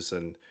digging at us,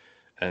 and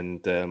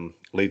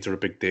Leeds are a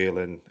big deal,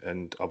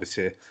 and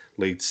obviously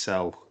Leeds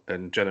sell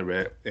and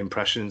generate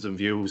impressions and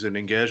views and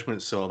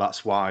engagement. So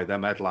that's why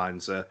them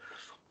headlines are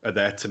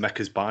there to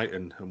make us bite,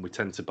 and we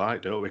tend to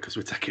bite, don't we? Because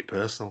we take it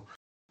personal.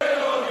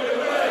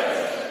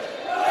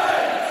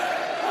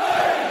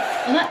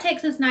 Well, that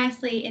takes us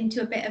nicely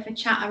into a bit of a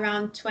chat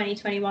around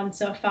 2021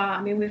 so far.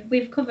 I mean,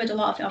 we've covered a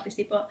lot of it,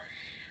 obviously, but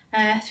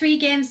 3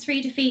 games,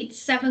 3 defeats,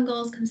 7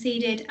 goals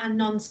conceded and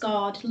none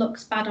scored.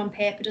 Looks bad on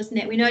paper, doesn't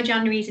it? We know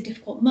January is a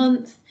difficult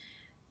month.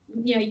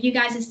 You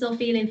guys are still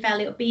feeling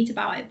fairly upbeat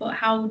about it, but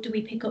how do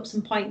we pick up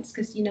some points?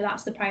 Because,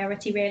 that's the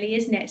priority really,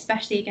 isn't it?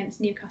 Especially against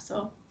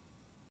Newcastle.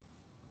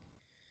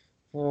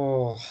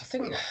 Oh, I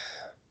think...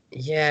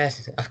 Yeah,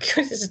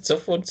 it's a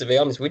tough one, to be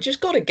honest. We just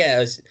got to get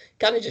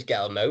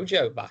our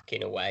mojo back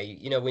in a way.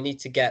 We need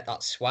to get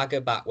that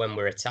swagger back when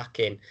we're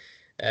attacking.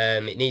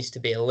 It needs to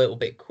be a little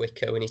bit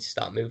quicker. We need to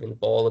start moving the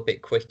ball a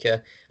bit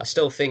quicker. I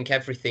still think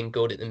everything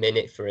good at the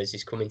minute for us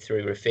is coming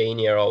through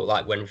Rafinha, or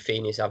like when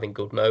Rafinha's having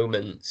good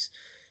moments.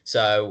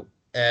 So,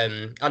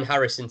 and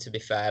Harrison, to be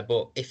fair.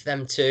 But if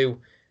them two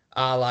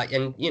are like,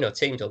 and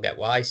teams will get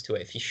wise to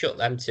it. If you shut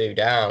them two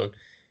down,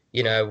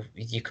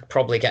 you could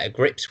probably get a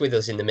grips with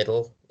us in the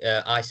middle,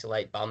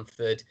 isolate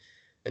Bamford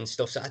and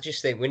stuff. So I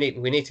just think we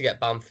need to get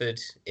Bamford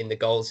in the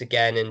goals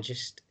again, and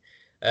just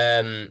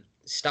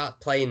start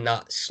playing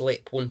that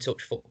slick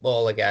one-touch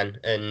football again,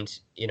 and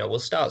we'll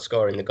start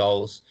scoring the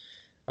goals.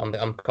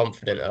 I'm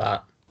confident of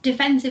that.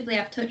 Defensively,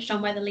 I've touched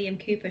on whether Liam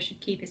Cooper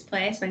should keep his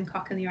place when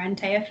Koch and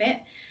Llorente are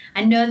fit.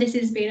 I know this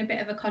has been a bit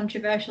of a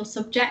controversial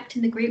subject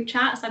in the group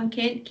chat, so I'm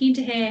keen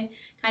to hear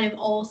kind of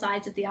all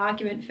sides of the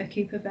argument for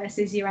Cooper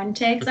versus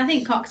Llorente, because I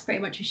think Koch's pretty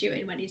much a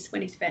shooting when he's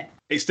fit.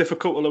 It's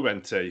difficult with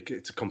Llorente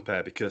to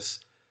compare, because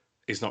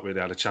he's not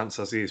really had a chance,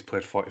 has he? He's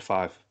played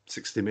 45,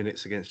 60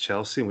 minutes against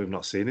Chelsea, and we've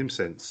not seen him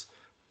since.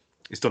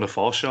 He's done a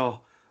foreshore,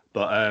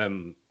 but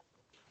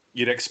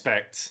you'd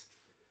expect...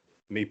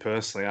 Me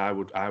personally, I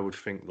would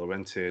think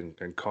Llorente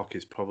and Koch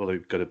is probably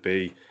going to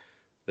be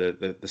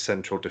the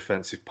central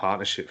defensive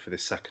partnership for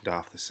this second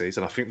half of the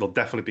season. I think they'll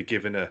definitely be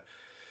given a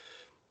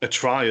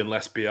try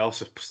unless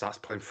Bielsa starts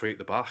playing 3 at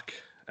the back,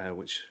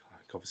 which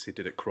obviously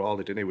did at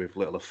Crawley, didn't he, with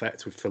little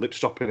effect with Phillips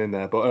dropping in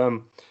there. But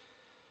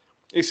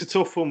it's a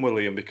tough one,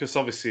 William, because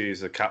obviously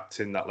he's a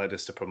captain that led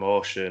us to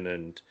promotion,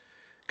 and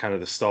kind of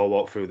the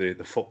stalwart through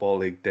the Football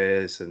League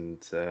days,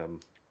 and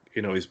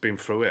he's been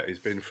through it. He's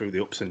been through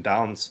the ups and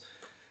downs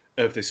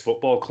of this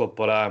football club.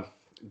 But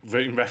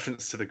in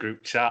reference to the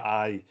group chat,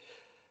 I've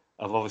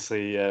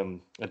obviously I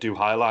do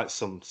highlight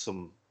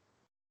some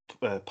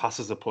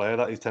passes of play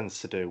that he tends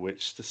to do,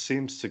 which just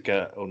seems to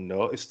get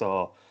unnoticed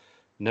or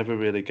never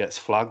really gets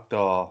flagged,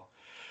 or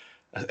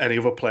any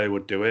other player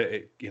would do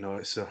it.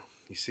 You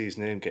see his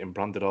name getting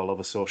branded all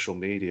over social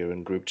media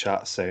and group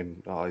chats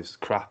saying, "Oh, he's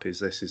crap. He's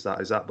this. He's that.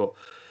 He's that." But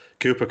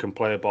Cooper can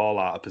play a ball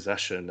out of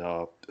possession,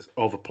 or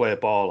overplay a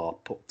ball, or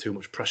put too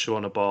much pressure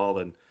on a ball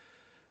and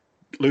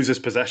loses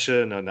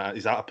possession, and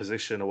he's out of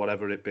position or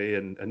whatever it be,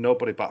 and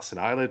nobody bats an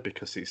eyelid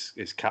because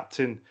he's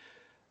captain.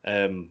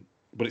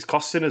 But it's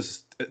costing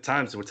us at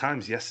times. There were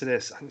times yesterday, I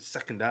think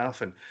second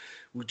half, and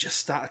we just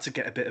started to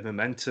get a bit of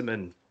momentum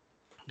and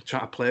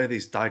trying to play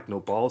these diagonal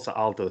balls that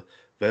Alderweireld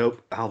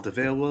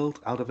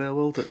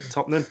at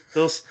Tottenham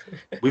does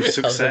with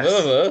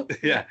success.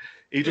 Yeah,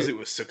 he does it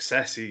with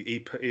success.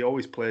 He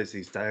always plays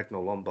these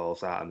diagonal long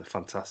balls out, and they're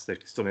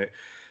fantastic. He's done it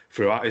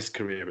throughout his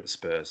career at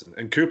Spurs,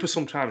 and Cooper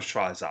sometimes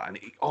tries that, and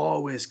he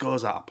always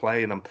goes out of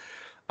play. And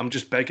I'm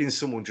just begging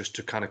someone just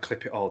to kind of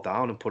clip it all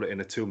down and put it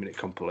in a 2-minute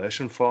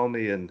compilation for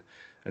me, and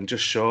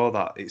just show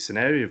that it's an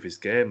area of his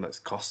game that's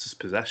cost us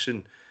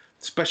possession,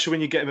 especially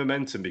when you get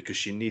momentum,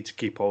 because you need to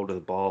keep hold of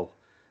the ball.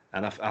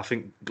 And I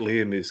think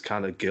Liam is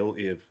kind of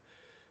guilty of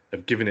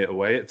giving it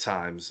away at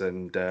times.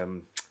 And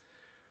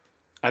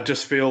I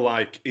just feel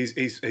like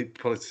he's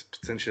probably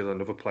potentially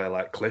another player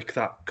like Click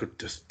that could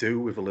just do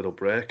with a little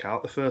break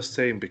out the first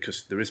team,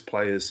 because there is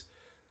players,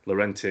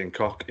 Llorente and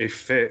Koch, if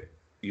fit,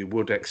 you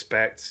would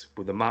expect,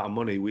 with the amount of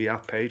money we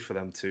have paid for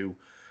them, two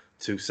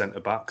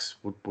centre-backs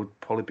would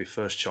probably be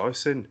first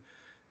choice in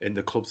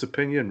the club's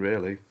opinion,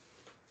 really.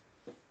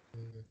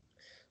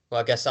 Well,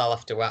 I guess I'll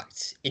have to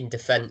act in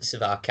defence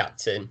of our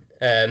captain.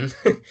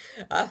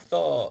 I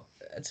thought,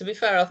 to be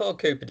fair, I thought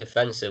Cooper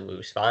defensively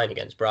was fine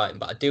against Brighton,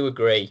 but I do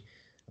agree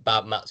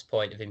about Matt's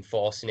point of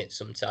enforcing it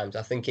sometimes.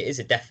 I think it is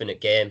a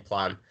definite game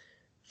plan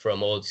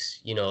from us,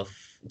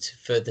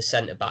 for the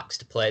centre-backs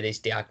to play these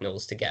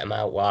diagonals to get them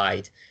out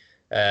wide.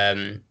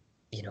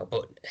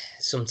 But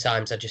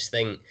sometimes I just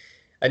think,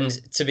 and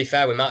to be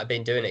fair, we might have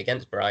been doing it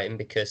against Brighton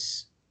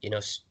because,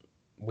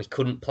 we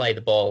couldn't play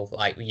the ball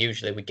like we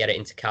usually would get it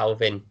into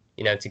Calvin,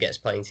 to get us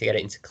playing, to get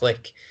it into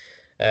Click.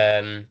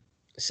 But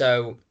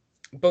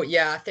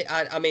yeah,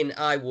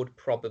 I would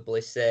probably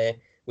say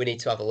we need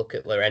to have a look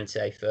at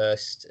Llorente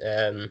first.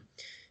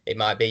 It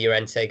might be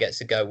Llorente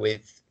gets a go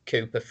with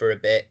Cooper for a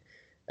bit.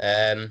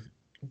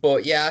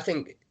 But yeah, I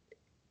think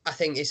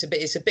it's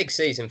a big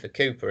season for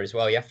Cooper as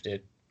well. You have to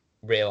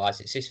realise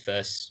it's his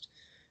first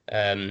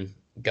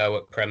go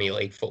at Premier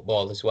League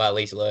football as well.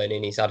 He's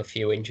learning. He's had a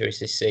few injuries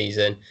this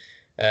season.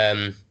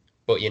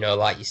 But,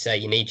 like you say,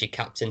 you need your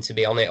captain to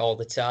be on it all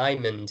the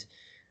time. And,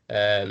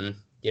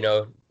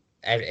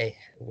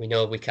 we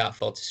know we can't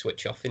afford to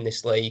switch off in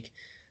this league.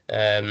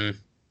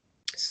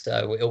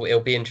 So it'll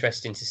be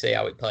interesting to see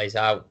how it plays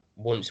out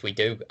once we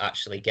do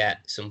actually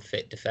get some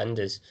fit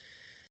defenders.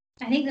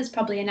 I think there's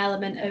probably an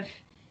element of,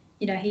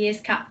 he is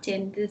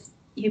captain.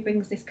 He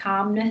brings this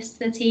calmness to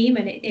the team,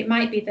 and it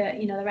might be that,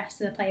 the rest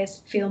of the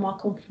players feel more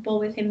comfortable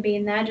with him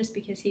being there just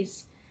because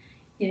he's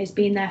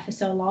been there for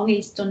so long.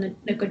 He's done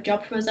a good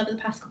job for us over the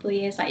past couple of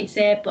years, like you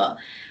say. But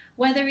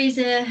whether he's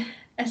a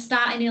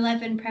starting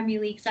 11 Premier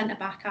League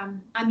centre-back,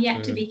 I'm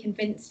yet to be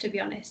convinced, to be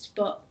honest.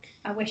 But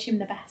I wish him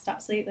the best,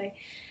 absolutely.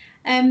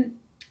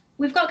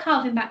 We've got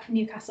Calvin back from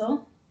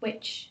Newcastle,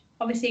 which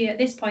obviously at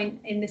this point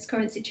in this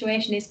current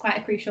situation is quite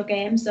a crucial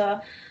game. So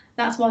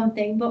that's one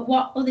thing. But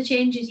what other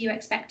changes are you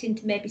expecting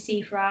to maybe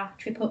see for our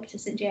trip up to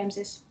St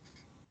James's?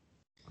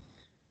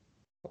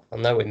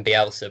 Well, knowing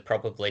Bielsa,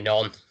 probably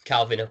none.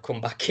 Calvin will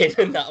come back in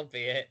and that'll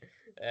be it.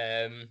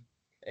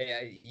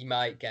 You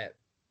might get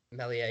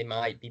Melier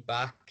might be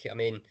back. I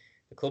mean,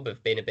 the club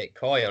have been a bit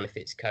coy on if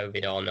it's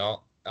COVID or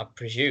not. I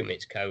presume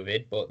it's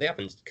COVID, but they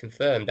haven't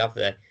confirmed, have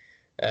they?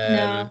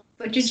 No,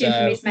 but judging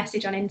from his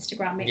message on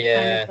Instagram, it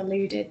kind of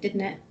alluded,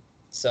 didn't it?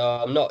 So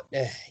I'm not,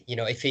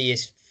 if he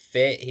is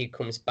fit, he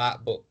comes back.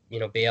 But,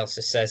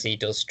 Bielsa says he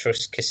does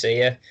trust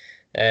Casilla.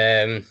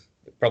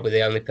 Probably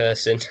the only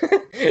person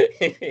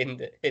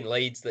in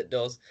Leeds that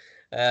does.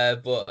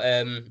 To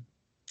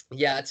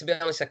be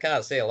honest, I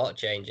can't see a lot of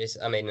changes.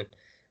 I mean,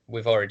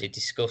 we've already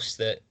discussed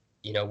that,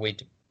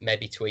 we'd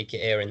maybe tweak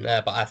it here and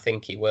there, but I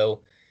think he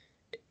will.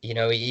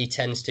 He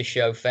tends to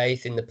show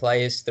faith in the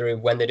players through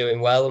when they're doing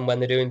well and when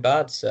they're doing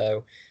bad.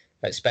 So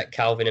I expect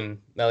Calvin and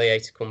Melier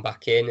to come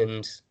back in,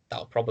 and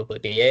that'll probably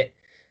be it.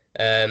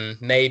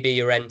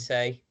 Maybe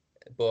Llorente,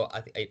 but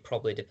I think it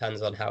probably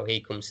depends on how he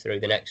comes through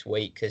the next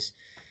week, because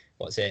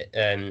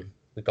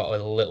we've got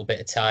a little bit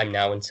of time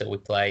now until we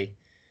play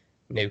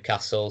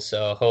Newcastle,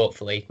 so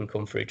hopefully he can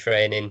come through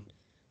training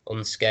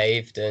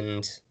unscathed,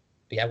 and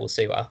we'll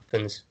see what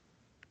happens.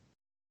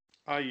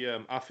 I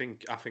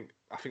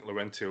think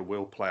Llorente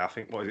will play. I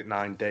think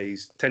 9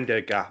 days,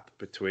 10-day gap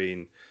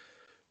between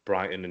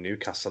Brighton and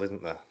Newcastle,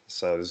 isn't there?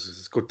 So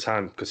there's good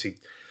time, because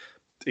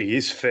he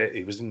is fit.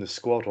 He was in the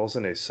squad,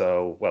 wasn't he?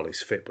 So, well,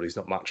 he's fit, but he's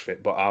not match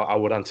fit. But I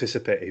would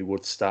anticipate he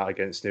would start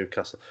against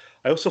Newcastle.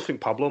 I also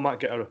think Pablo might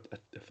get a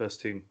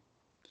first team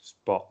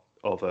spot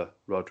over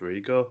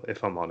Rodrigo,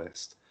 if I'm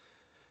honest.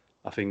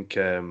 I think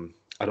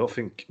I don't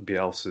think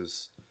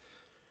Bielsa's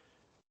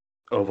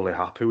overly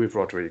happy with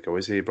Rodrigo,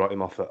 is he? He brought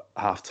him off at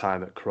half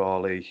time at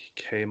Crawley.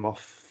 Came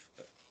off.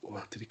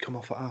 Well, did he come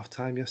off at half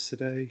time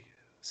yesterday?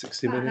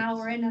 60 minutes. An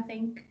hour in, I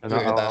think.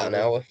 About an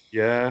hour.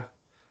 Yeah.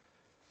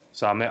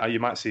 So you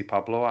might see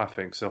Pablo, I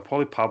think. So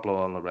probably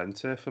Pablo and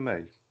Llorente for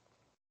me.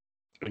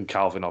 And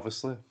Calvin,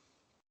 obviously.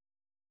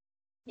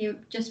 You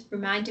just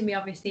reminded me,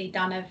 obviously,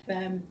 Dan, of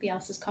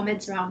Bielsa's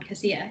comments around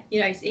Casilla.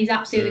 You know, he's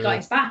absolutely got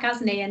his back,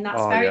 hasn't he? And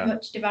that's very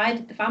much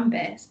divided the fan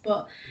base.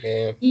 But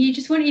you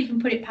just wouldn't even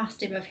put it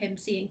past him of him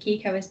seeing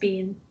Kiko as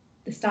being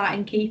the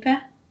starting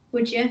keeper,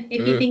 would you?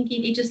 If you think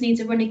he just needs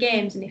a run of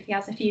games and if he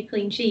has a few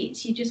clean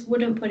sheets, you just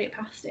wouldn't put it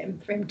past him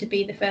for him to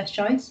be the first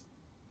choice.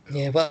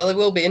 Yeah, well, it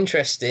will be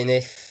interesting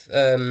if,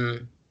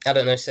 I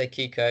don't know, say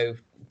Kiko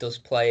does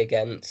play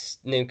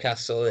against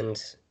Newcastle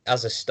and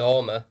as a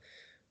Stormer,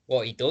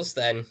 what he does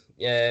then.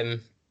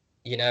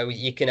 You know,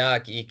 you can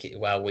argue,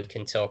 we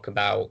can talk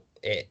about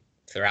it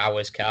for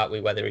hours, can't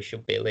we, whether he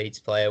should be a Leeds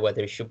player,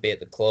 whether he should be at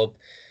the club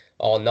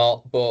or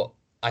not. But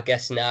I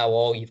guess now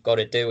all you've got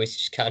to do is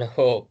just kind of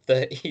hope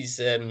that he's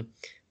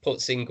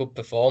puts in good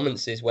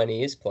performances when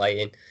he is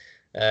playing.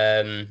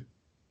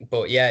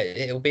 But yeah,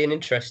 it'll be an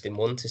interesting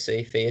one to see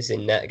if he is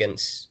in net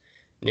against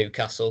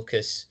Newcastle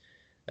because,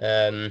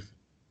 you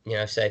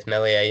know, say if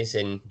Meslier is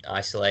in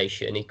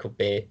isolation, that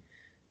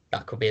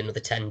could be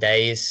another 10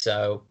 days.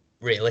 So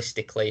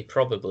realistically, he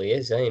probably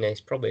is. You know,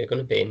 he's probably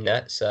going to be in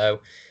net. So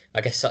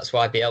I guess that's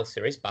why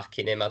Bielsa is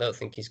backing him. I don't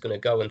think he's going to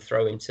go and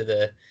throw him to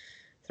the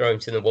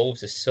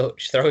Wolves as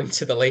such, throw him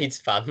to the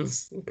Leeds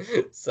fans.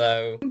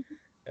 So,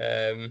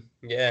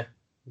 yeah.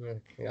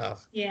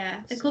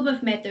 Yeah, the club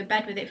have made their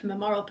bed with it from a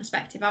moral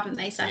perspective, haven't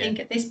they? So I think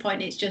at this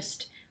point it's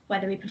just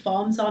whether he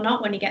performs or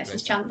not when he gets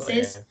his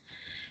chances. Yeah.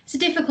 It's a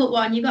difficult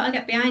one. You've got to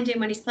get behind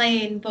him when he's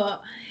playing,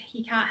 but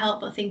you can't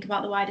help but think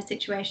about the wider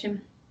situation.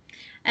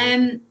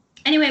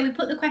 Anyway, we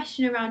put the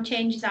question around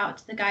changes out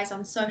to the guys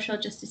on social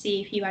just to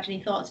see if you had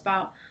any thoughts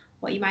about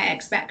what you might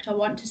expect or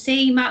want to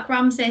see. Mark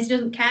Ram says he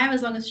doesn't care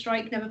as long as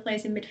Strike never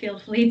plays in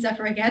midfield for Leeds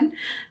ever again.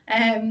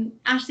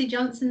 Ashley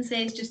Johnson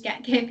says just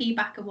get KP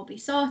back and we'll be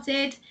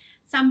sorted.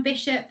 Sam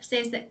Bishop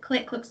says that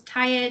Click looks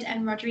tired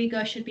and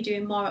Rodrigo should be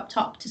doing more up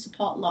top to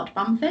support Lord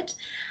Bamford.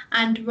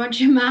 And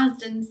Roger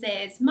Marsden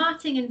says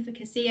Martin in for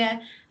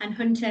Casilla and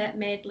Hunter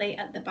Madeley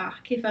at the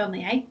back, if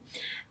only, eh?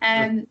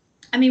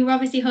 I mean, we're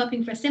obviously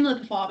hoping for a similar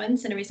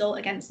performance and a result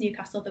against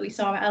Newcastle that we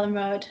saw at Ellen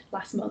Road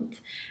last month.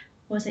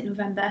 Was it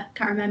November?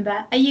 Can't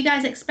remember. Are you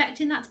guys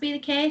expecting that to be the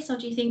case, or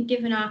do you think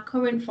given our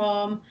current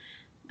form,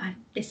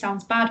 this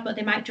sounds bad, but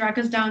they might drag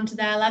us down to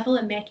their level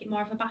and make it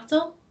more of a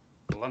battle?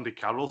 Well, Andy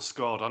Carroll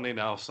scored, hasn't he,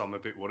 now? So I'm a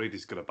bit worried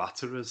he's going to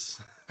batter us.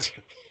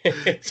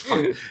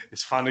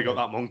 He's finally got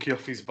that monkey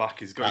off his back.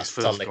 He's got his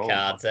first goal. That's on the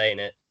cards, ain't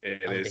it?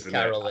 Andy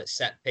Carroll at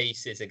set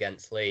pieces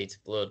against Leeds.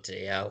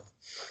 Bloody hell.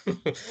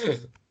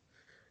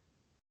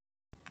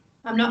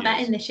 I'm not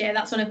betting this year.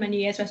 That's one of my New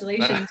Year's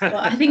resolutions, but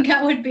I think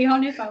I would be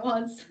on if I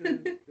was.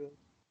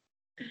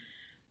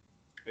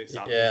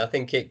 Yeah, I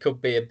think it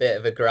could be a bit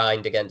of a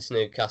grind against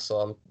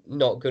Newcastle. I'm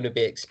not going to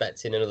be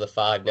expecting another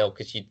 5-0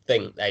 because you'd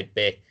think they'd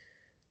be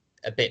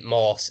a bit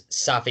more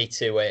savvy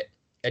to it.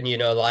 And, you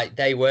know, like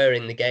they were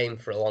in the game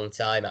for a long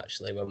time,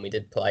 actually, when we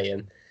did play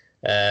them.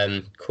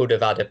 Could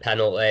have had a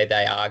penalty.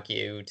 They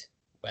argued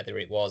whether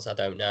it was, I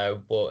don't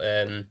know.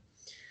 But,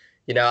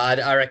 you know,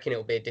 I reckon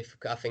it'll be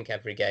difficult. I think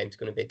every game's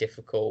going to be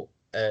difficult,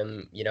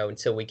 you know,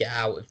 until we get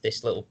out of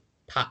this little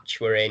patch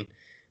we're in.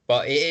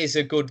 But it is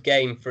a good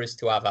game for us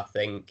to have, I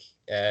think.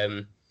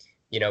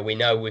 You know, we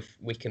know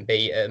we can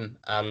beat them,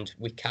 and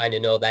we kind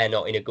of know they're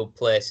not in a good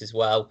place as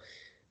well.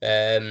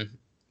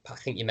 I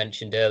think you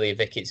mentioned earlier,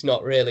 Vic, it's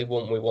not really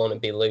one we want to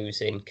be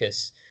losing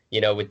because, you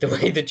know, with the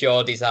way the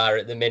Geordies are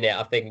at the minute,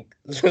 I think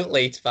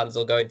Leeds fans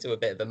will go into a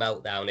bit of a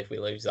meltdown if we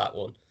lose that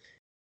one.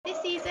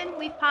 This season,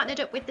 we've partnered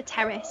up with The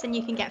Terrace and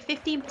you can get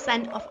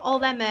 15% off all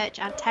their merch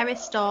at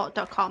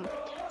terracestore.com.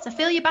 So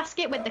fill your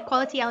basket with the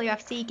quality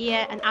LUFC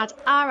gear and add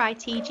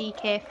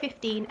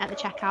RITGK15 at the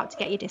checkout to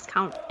get your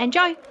discount.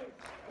 Enjoy!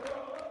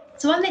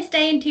 So on this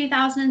day in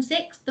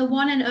 2006, the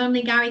one and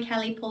only Gary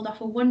Kelly pulled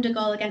off a wonder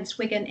goal against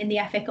Wigan in the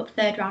FA Cup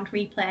third round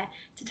replay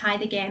to tie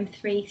the game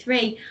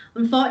 3-3.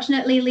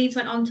 Unfortunately, Leeds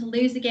went on to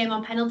lose the game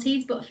on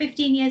penalties, but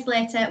 15 years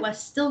later, we're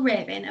still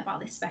raving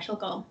about this special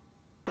goal.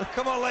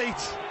 Come on,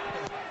 Leeds.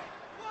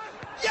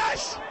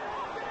 Yes!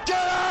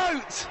 Get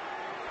out!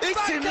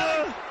 It's in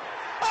there!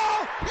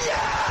 Oh,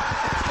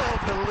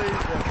 yeah!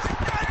 Unbelievable.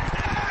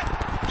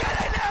 Get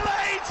in there,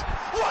 Leeds!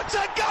 What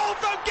a goal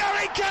from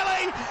Gary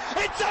Kelly!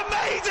 It's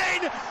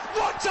amazing!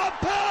 What a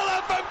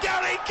pearler from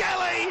Gary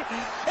Kelly!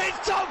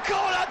 It's top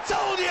corner, I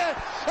told you!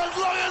 As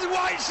long as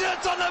white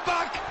shirt's on the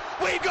back,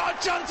 we've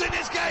got a chance in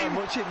this game!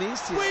 How much it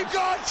means to you. We've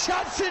got a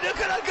chance in, look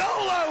at a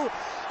goal though!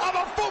 I'm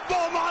a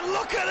football man,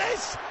 look at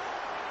this!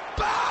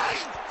 Bang!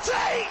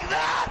 Take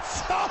that!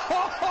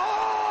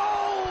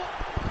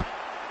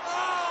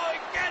 Oh,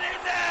 get in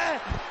there!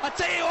 I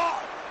tell you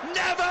what,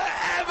 never,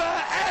 ever,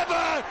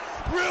 ever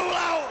rule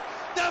out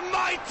the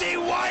mighty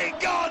white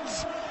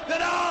gods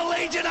that are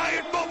Leeds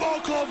United Football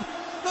Club.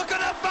 Look at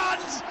the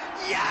fans!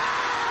 Yes!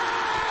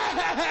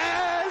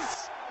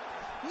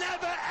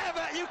 Never,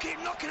 ever, you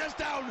keep knocking us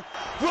down.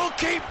 We'll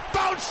keep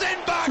bouncing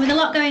back. With a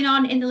lot going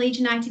on in the Leeds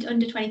United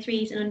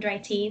under-23s and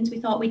under-18s, we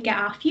thought we'd get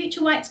our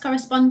future Whites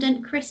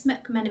correspondent, Chris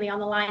McMenemy, on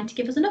the line to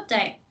give us an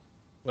update.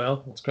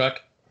 Well, let's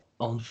crack.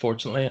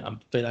 Unfortunately, I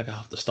feel like I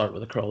have to start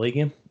with the Crawley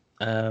game.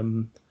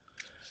 I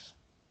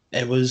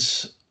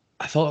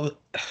thought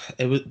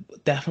it was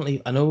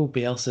definitely, I know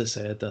Bielsa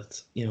said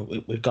that,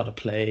 we've got to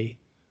play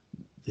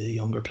the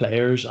younger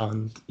players,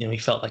 and, he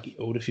felt like he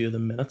owed a few of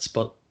them minutes,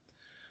 but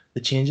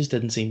the changes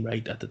didn't seem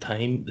right at the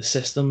time. The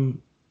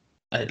system,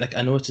 I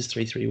know it's just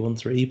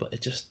 3-3-1-3, but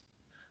it just,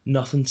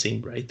 nothing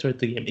seemed right throughout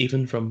the game,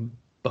 even from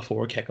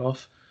before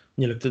kickoff.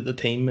 When you looked at the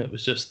team, it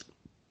was just,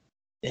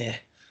 I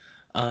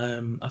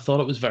thought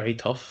it was very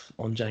tough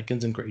on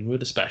Jenkins and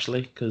Greenwood,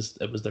 especially because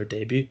it was their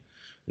debut.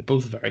 They're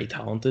both very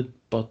talented,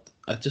 but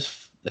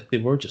they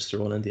were just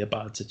thrown into a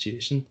bad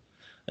situation.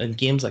 In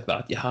games like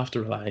that, you have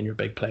to rely on your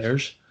big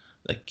players,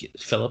 like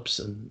Phillips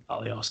and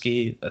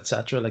Alioski,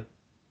 etc. Like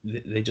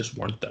they just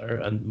weren't there,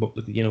 and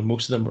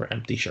most of them were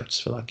empty shirts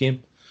for that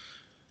game.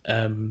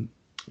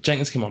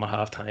 Jenkins came on at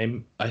half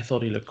time. I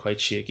thought he looked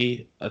quite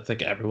shaky. I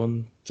think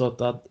everyone thought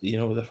that.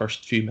 The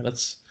first few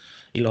minutes,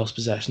 he lost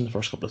possession. The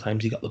first couple of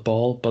times he got the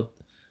ball, but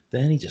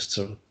then he just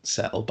sort of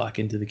settled back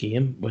into the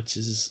game, which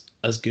is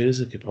as good as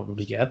it could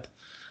probably get.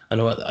 I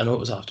know it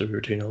was after we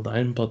were 2-0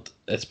 down, but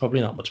it's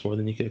probably not much more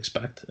than you could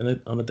expect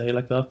on a day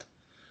like that.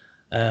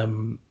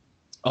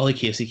 Ollie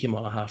Casey came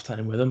on at half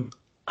time with him.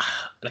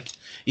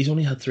 He's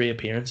only had 3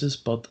 appearances,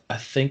 but I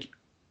think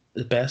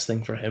the best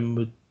thing for him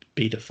would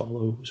be to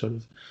follow sort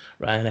of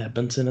Ryan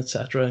Edmondson,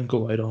 etc., and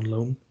go out on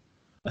loan.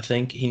 I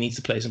think he needs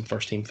to play some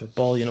first team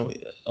football.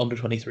 Under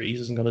 23s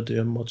isn't going to do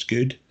him much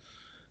good.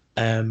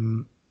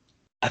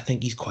 I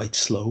think he's quite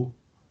slow,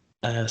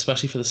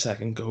 especially for the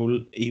second goal.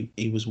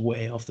 He was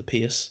way off the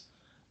pace,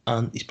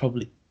 and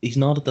he's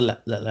not at the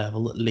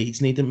level that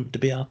Leeds need him to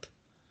be at.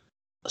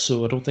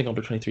 So I don't think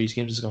under 23s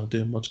games is going to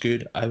do him much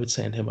good. I would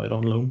send him out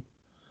on loan.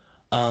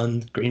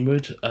 And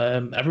Greenwood,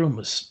 everyone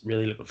was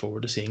really looking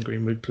forward to seeing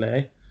Greenwood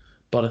play,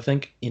 but I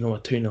think at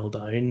 2-0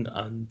 down,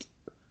 and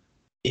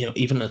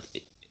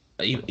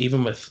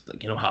even with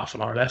half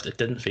an hour left, it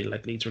didn't feel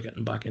like Leeds were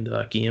getting back into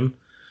that game.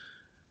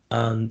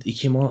 And he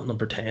came on at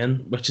number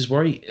 10, which is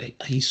where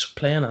he's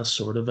playing as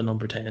sort of a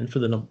number 10 for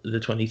the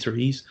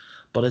 23s,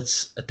 but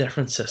it's a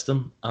different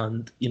system,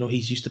 and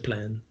he's used to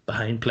playing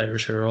behind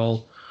players who are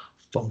all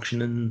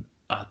functioning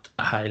at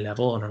a high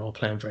level and are all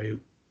playing very,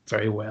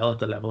 very well at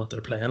the level that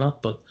they're playing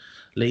at. But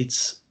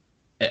Leeds,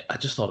 I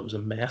just thought it was a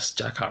mess.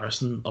 Jack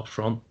Harrison up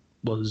front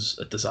was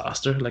a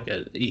disaster.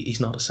 He's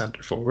not a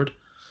centre forward,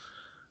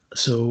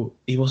 so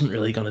he wasn't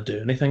really going to do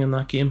anything in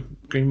that game,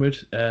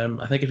 Greenwood.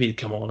 I think if he'd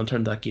come on and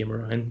turned that game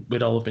around,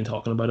 we'd all have been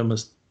talking about him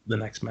as the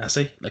next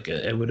Messi.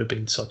 It would have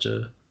been such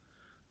a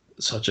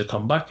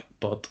comeback,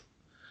 but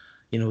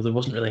there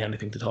wasn't really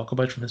anything to talk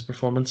about from his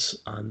performance,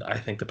 and I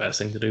think the best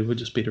thing to do would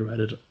just be to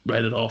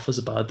write it off as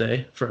a bad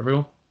day for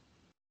everyone.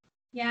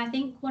 Yeah, I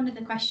think one of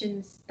the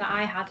questions that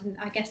I had, and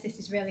I guess this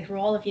is really for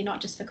all of you,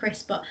 not just for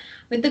Chris, but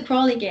with the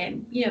Crawley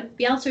game,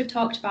 Bielsa had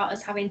talked about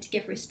us having to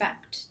give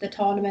respect to the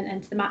tournament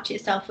and to the match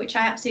itself, which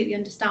I absolutely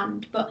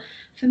understand. But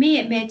for me,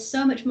 it made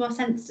so much more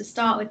sense to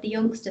start with the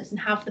youngsters and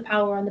have the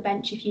power on the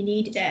bench if you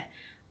needed it,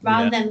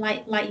 rather than,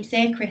 like you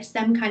say, Chris,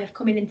 them kind of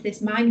coming into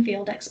this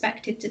minefield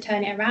expected to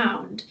turn it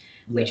around,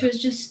 which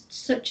was just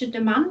such a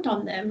demand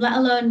on them, let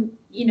alone,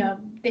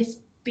 this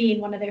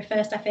being one of their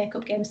first FA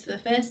Cup games for the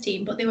first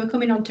team, but they were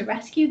coming on to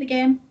rescue the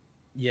game.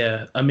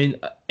 Yeah, I mean,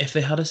 if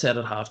they had said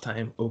at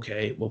halftime,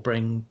 okay, we'll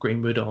bring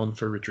Greenwood on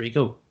for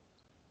Rodrigo,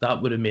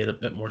 that would have made a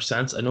bit more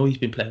sense. I know he's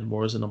been playing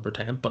more as a number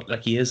 10, but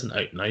he is an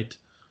out-and-out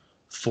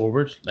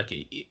forward.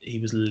 He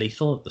was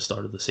lethal at the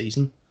start of the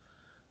season.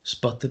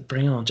 But to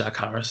bring on Jack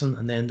Harrison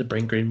and then to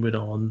bring Greenwood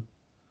on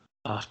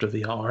after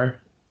the hour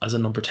as a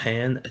number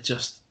 10, it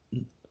just,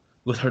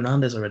 with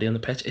Hernandez already on the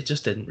pitch, it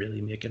just didn't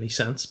really make any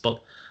sense.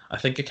 But I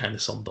think it kind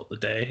of summed up the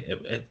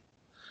day.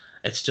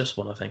 It's just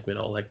one I think we'd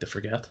all like to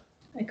forget.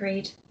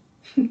 Agreed.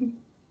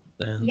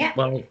 Yeah.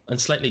 Well, in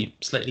slightly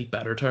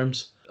better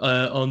terms,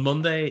 on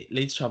Monday,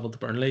 Leeds travelled to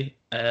Burnley.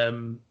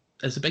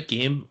 It's a big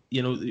game.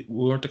 We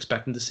weren't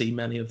expecting to see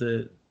many of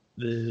the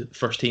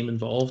first team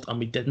involved, and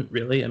we didn't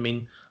really. I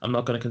mean, I'm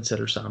not going to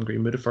consider Sam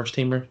Greenwood a first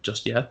teamer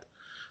just yet.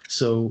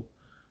 So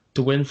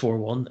to win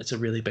 4-1, it's a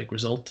really big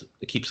result.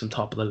 It keeps them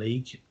top of the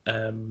league.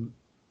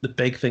 The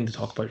big thing to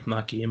talk about from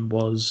that game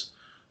was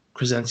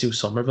Crescencio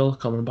Somerville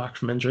coming back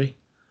from injury.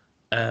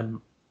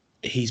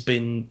 He's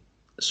been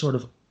sort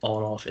of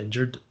on-off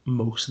injured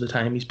most of the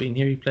time he's been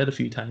here. He played a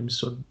few times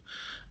sort of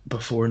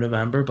before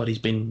November, but he's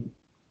been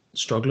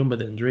struggling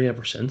with injury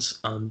ever since.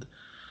 And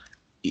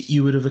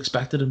you would have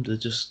expected him to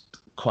just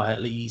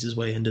quietly ease his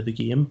way into the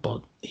game,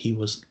 but he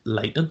was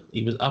lightning.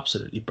 He was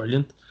absolutely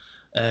brilliant.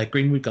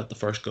 Greenwood got the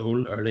first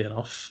goal early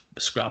enough, a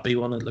scrappy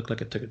one. It looked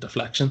like it took a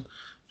deflection.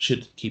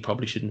 He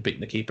probably shouldn't have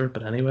beaten the keeper,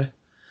 but anyway.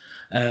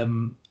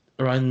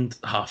 Around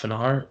half an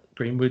hour,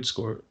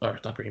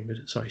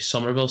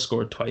 Somerville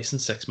scored twice in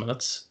 6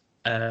 minutes.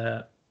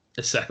 The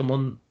second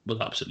one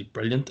was absolutely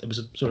brilliant. It was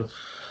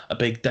a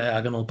big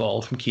diagonal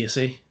ball from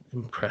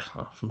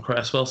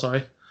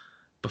Cresswell,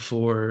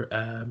 before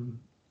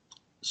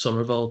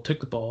Somerville took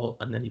the ball,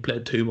 and then he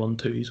played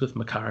 2-1-2s with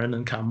McCarran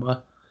and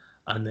Camwa,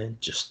 and then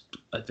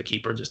the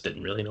keeper just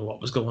didn't really know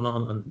what was going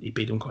on, and he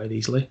beat him quite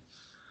easily.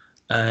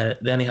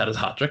 Then he had his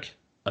hat-trick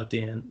at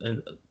the end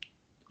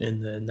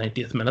in the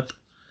 90th minute.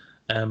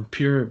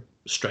 Pure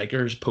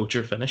striker's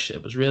poacher finish.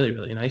 It was really,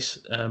 really nice.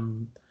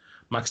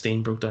 Max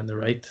Dean broke down the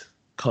right,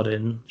 cut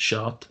in,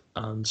 shot,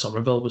 and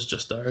Somerville was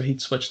just there.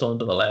 He'd switched on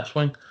to the left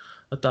wing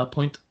at that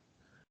point.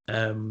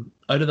 Out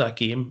of that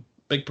game,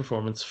 big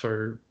performance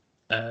for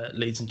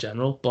Leeds in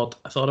general, but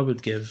I thought I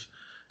would give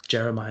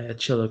Jeremiah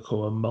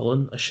Chilakoa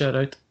Mullen a shout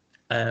out.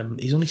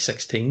 He's only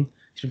 16.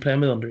 He's been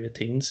playing with under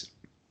 18s.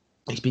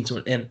 He's been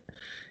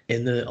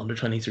in the under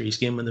 23s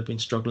game when they've been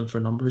struggling for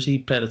numbers. He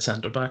played at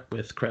centre back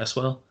with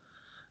Cresswell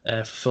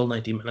for full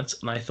 90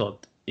 minutes, and I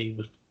thought he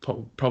was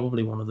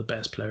probably one of the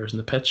best players in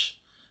the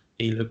pitch.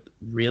 He looked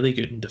really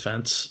good in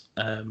defence,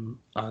 and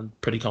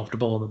pretty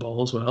comfortable on the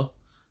ball as well.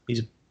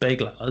 He's a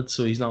big lad,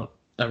 so he's not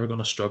ever going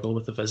to struggle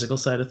with the physical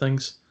side of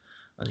things,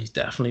 and he's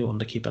definitely one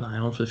to keep an eye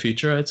on for the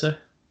future, I'd say.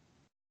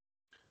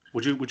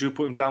 Would you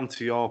put him down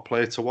to your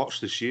player to watch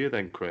this year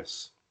then,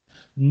 Chris?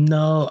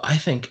 No, I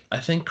think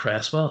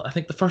Cresswell. I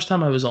think the first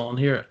time I was on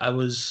here, I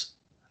was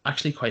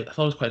actually I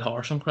thought it was quite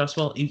harsh on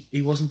Cresswell.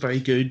 He wasn't very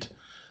good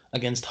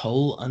against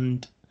Hull,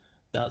 and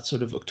that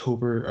sort of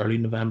October, early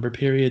November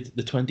period,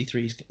 the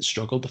 23s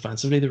struggled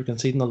defensively. They were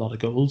conceding a lot of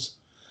goals.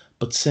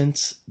 But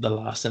since the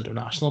last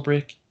international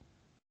break,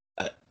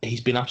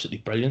 he's been absolutely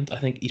brilliant. I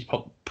think he's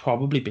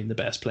probably been the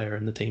best player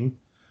in the team.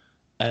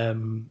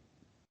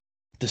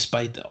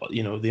 Despite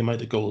the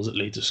amount of goals that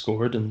Leeds have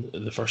scored and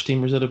the first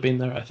teamers that have been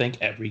there, I think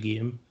every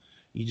game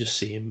you just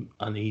see him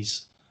and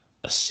he's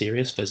a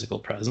serious physical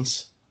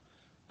presence.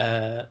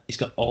 He's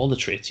got all the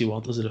traits you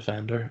want as a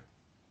defender.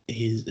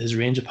 His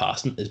range of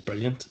passing is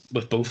brilliant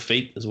with both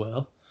feet as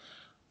well.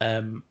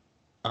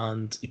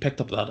 And he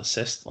picked up that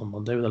assist on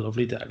Monday with a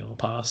lovely diagonal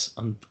pass.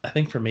 And I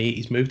think for me,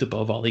 he's moved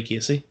above Ollie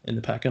Casey in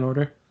the pecking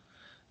order.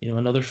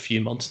 Another few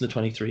months in the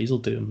 23s will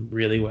do him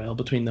really well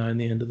between now and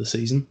the end of the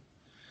season.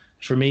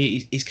 For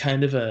me, he's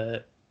kind of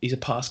a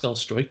Pascal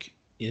Struijk.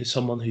 He's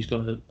someone who's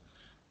going to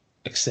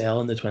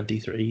excel in the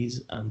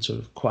 23s and sort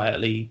of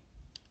quietly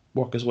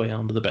work his way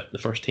onto the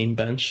first team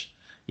bench.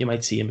 You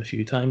might see him a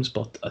few times,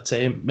 but I'd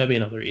say maybe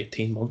another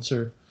 18 months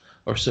or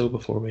so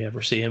before we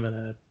ever see him in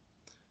a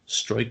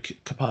Struijk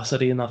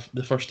capacity in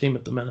the first team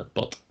at the minute.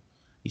 But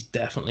he's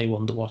definitely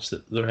one to watch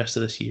the rest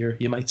of this year.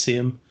 You might see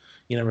him.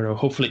 You never know.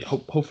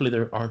 Hopefully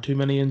there aren't too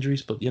many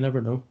injuries, but you never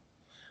know.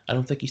 I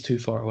don't think he's too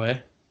far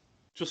away.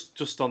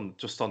 Just on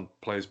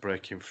players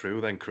breaking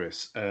through then,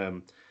 Chris.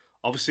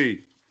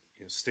 Obviously,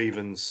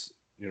 Stevens,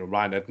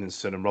 Ryan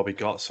Edmondson and Robbie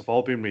Gotts have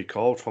all been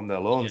recalled from their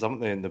loans, haven't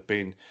they? And they've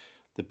been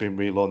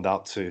reloaned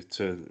out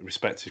to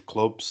respective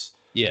clubs.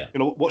 Yeah.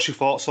 What's your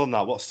thoughts on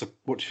that? What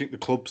do you think the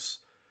club's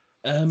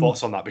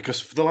thoughts on that? Because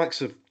for the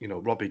likes of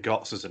Robbie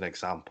Gotts as an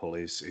example,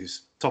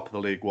 is top of the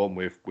League One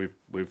with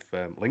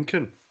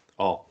Lincoln.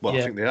 I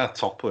think they are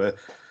top.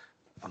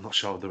 I'm not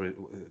sure they're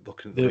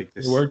looking at the league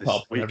this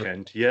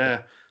weekend.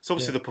 Yeah, so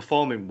obviously they're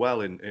performing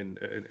well in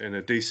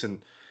a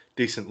decent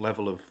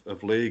level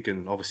of league,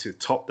 and obviously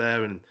top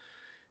there. And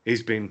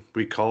he's been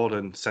recalled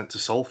and sent to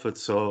Salford.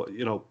 So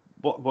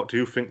what do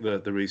you think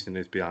the reason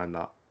is behind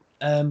that?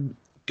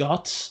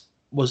 Gotts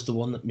was the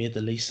one that made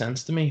the least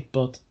sense to me,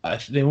 but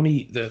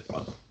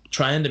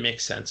trying to make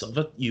sense of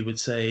it, you would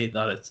say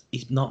that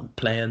he's not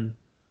playing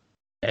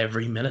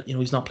every minute.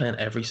 He's not playing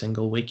every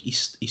single week. He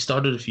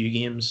started a few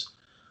games,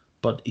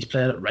 but he's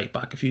played at right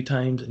back a few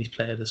times, and he's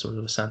played as sort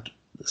of a centre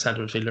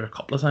midfielder a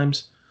couple of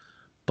times.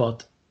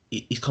 But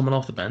he's coming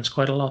off the bench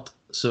quite a lot.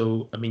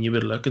 So, you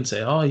would look and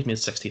say, oh, he's made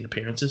 16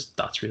 appearances.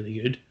 That's really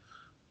good.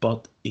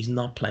 But he's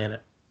not playing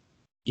it,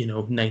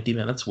 90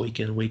 minutes week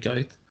in, week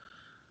out.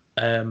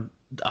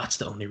 That's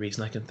the only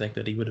reason I can think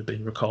that he would have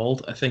been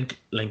recalled. I think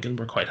Lincoln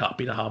were quite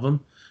happy to have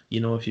him.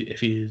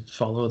 If you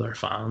follow their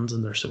fans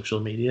and their social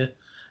media,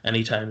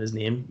 anytime his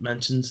name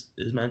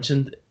is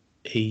mentioned,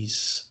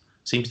 he's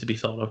seems to be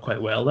thought of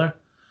quite well there.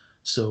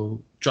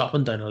 So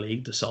dropping down a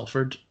league to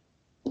Salford,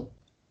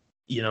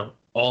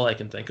 all I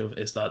can think of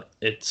is that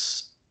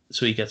it's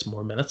so he gets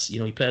more minutes.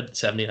 He played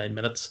 79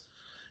 minutes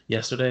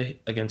yesterday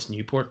against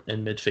Newport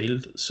in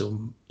midfield.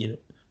 So,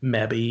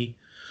 maybe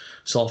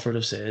Salford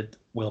have said,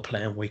 we'll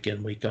play him week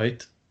in, week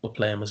out. We'll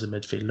play him as a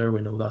midfielder.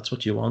 We know that's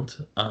what you want.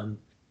 And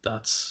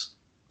that's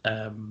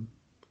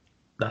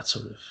that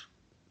sort of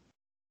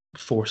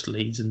forced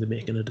Leeds into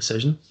making a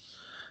decision.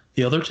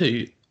 The other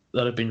two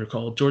that have been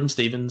recalled, Jordan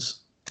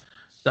Stevens,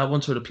 that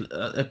one sort of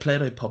it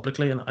played out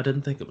publicly, and I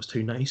didn't think it was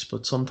too nice.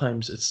 But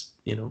sometimes it's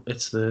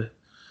the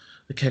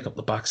kick up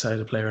the backside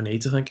a player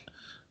needs, I think.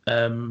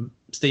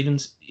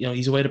 Stevens,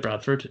 he's away to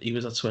Bradford. He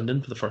was at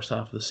Swindon for the first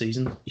half of the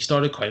season. He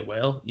started quite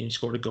well. He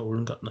scored a goal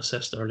and got an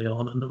assist early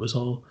on, and it was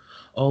all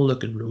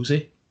looking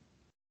rosy.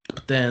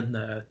 But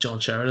then John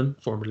Sheridan,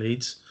 former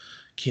Leeds,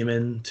 came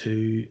in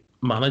to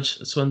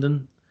manage at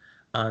Swindon,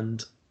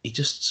 and he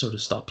just sort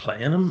of stopped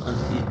playing him,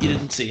 and you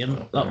didn't see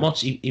him that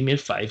much. He made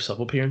 5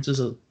 sub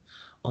appearances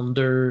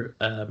under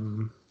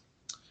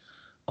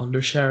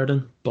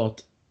Sheridan,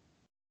 but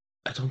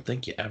I don't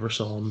think you ever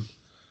saw him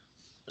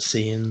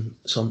seeing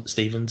some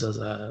Stevens as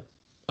a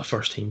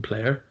first team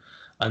player.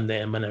 And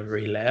then whenever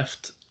he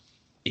left,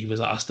 he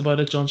was asked about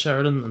it, John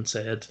Sheridan, and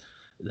said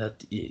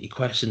that he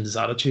questioned his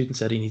attitude and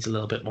said he needs a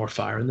little bit more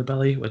fire in the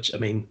belly, which, I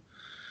mean,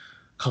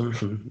 coming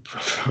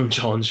from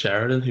John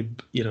Sheridan, who,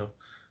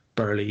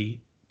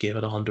 barely gave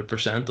it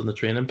 100% on the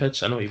training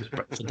pitch. I know he was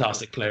a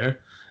fantastic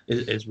player,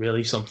 is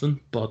really something,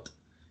 but,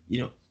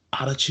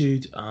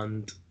 attitude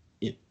and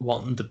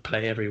wanting to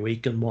play every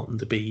week and wanting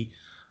to be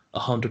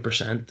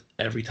 100%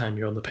 every time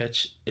you're on the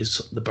pitch is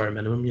the bare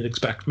minimum you'd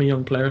expect from a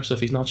young player. So if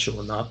he's not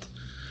showing that,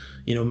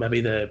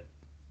 maybe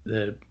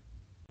the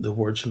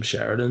words from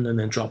Sheridan and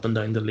then dropping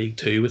down to League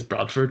Two with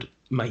Bradford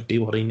might be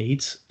what he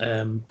needs.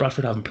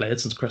 Bradford haven't played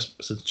since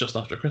just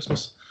after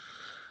Christmas,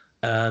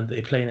 and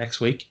they play next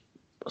week.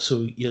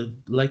 So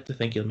you'd like to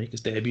think he'll make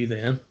his debut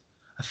then.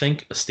 I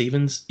think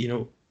Stevens,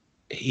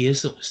 he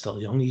is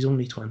still young. He's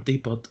only 20,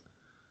 but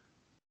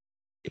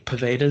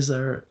Paveda's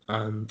there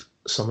and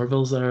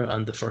Somerville's there,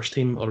 and the first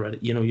team already.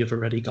 You've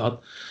already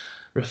got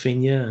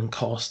Rafinha and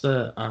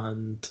Costa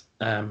and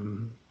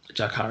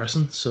Jack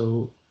Harrison.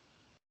 So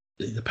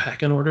the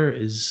pecking order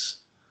it's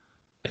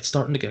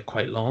starting to get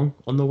quite long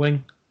on the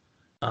wing,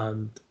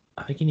 and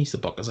I think he needs to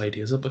buck his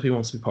ideas up if he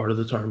wants to be part of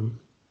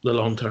the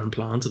long-term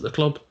plans at the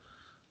club.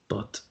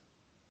 But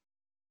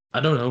I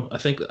don't know. I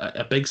think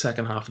a big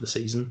second half of the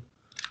season,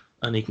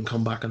 and he can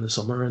come back in the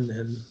summer and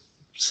then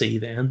see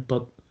then.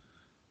 But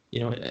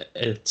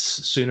it's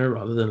sooner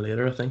rather than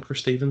later, I think, for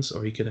Stevens,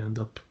 or he could end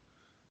up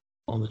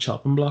on the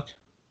chopping block.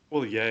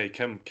 Well, yeah, he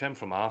came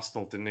from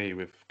Arsenal, didn't he,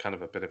 with kind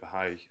of a bit of a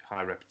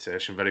high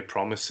reputation, very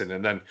promising.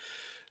 And then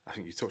I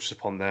think you touched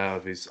upon there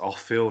of his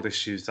off-field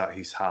issues that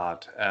he's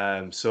had.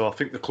 So I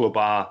think the club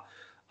are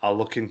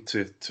looking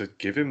to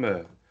give him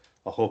a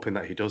hoping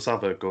that he does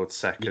have a good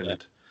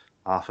second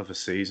half of a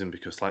season,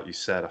 because, like you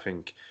said, I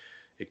think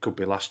it could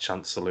be last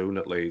chance saloon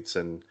at Leeds,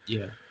 and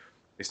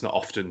it's not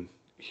often.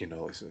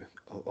 It's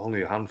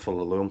only a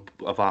handful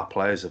of our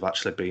players have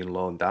actually been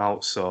loaned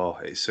out, so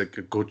it's a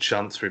good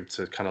chance for him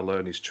to kind of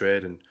learn his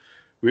trade and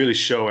really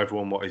show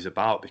everyone what he's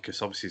about,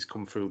 because obviously he's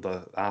come through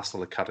the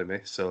Arsenal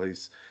academy, so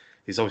he's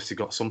obviously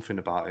got something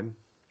about him.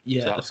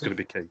 Yeah, so that's going to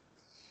be key.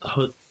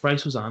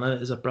 Bryce Hosanna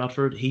is at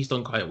Bradford. He's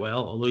done quite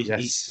well, although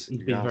he's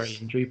been very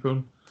injury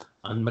prone.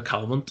 And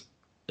McCalmont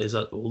is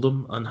at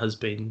Oldham and has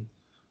been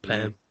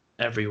playing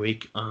every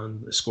week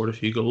and scored a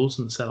few goals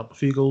and set up a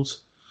few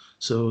goals.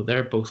 So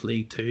they're both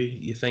League Two.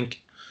 You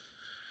think,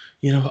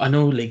 I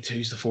know League Two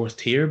is the 4th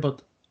tier,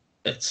 but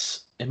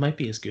it might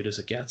be as good as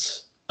it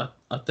gets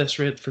at this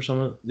rate for some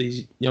of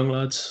these young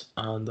lads.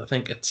 And I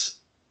think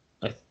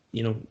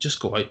just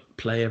go out,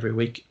 play every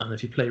week, and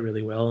if you play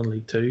really well in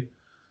League Two,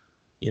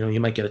 you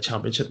might get a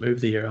championship move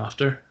the year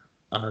after.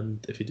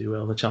 And if you do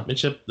well in the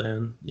championship,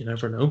 then you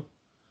never know.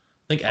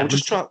 I think I was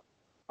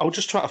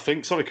just trying to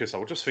think. Sorry, Chris. I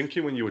was just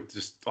thinking when you were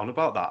just on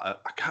about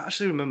that. I can't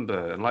actually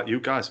remember, and like you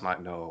guys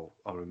might know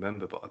or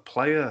remember, but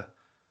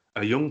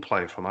a young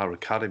player from our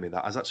academy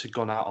that has actually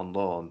gone out on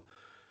loan,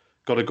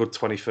 got a good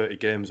 20, 30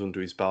 games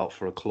under his belt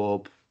for a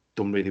club,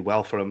 done really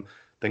well for him,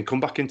 then come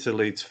back into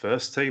Leeds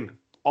first team.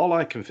 All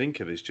I can think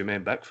of is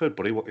Jermaine Beckford,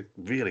 but he wasn't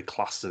really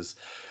classed as.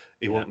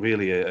 He wasn't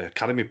really an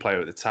academy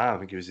player at the time. I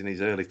think he was in his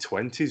early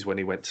 20s when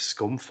he went to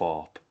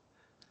Scunthorpe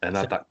and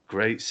had that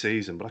great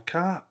season. But I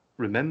can't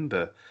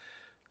remember.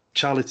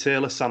 Charlie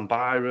Taylor, Sam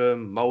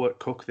Byram, Mowat,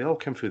 Cook, they all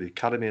came through the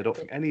academy. I don't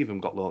think any of them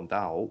got loaned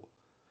out.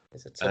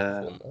 It's a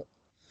tough one.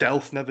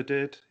 Delph never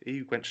did.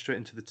 He went straight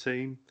into the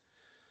team.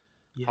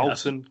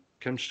 Houghton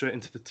came straight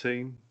into the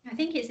team. I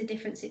think it's a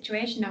different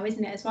situation now,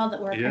 isn't it, as well,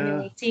 that we're a Premier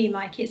League team.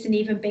 Like, it's an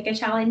even bigger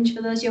challenge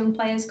for those young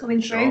players coming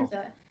through.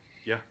 That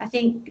I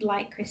think,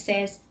 like Chris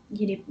says,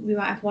 we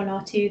might have one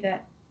or two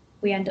that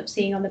we end up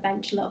seeing on the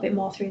bench a little bit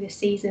more through this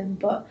season,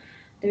 but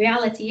the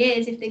reality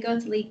is, if they go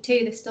to League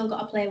Two, they've still got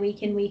to play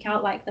week in, week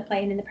out like they're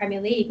playing in the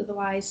Premier League.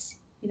 Otherwise,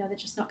 they're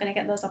just not going to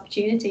get those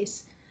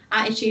opportunities.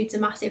 Attitude's a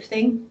massive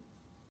thing.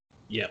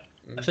 Yeah,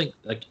 I think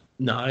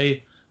now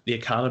the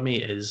academy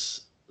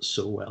is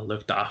so well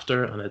looked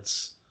after, and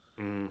it's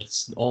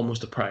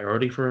almost a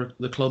priority for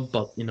the club.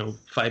 But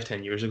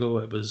 5-10 years ago,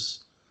 it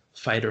was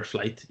fight or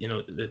flight.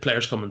 The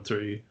players coming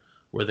through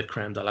were the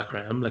creme de la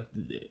creme, like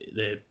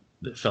the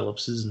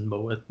Phillipses and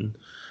Mowat and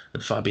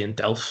Fabian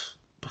Delph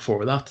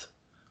before that.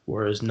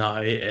 Whereas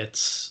now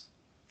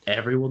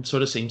everyone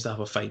sort of seems to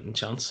have a fighting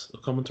chance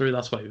of coming through.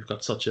 That's why we've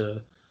got such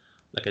a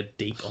like a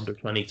deep under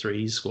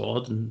 23s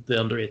squad, and the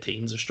under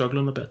 18s are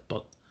struggling a bit.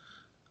 But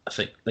I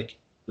think like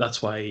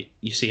that's why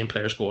you see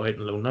players go out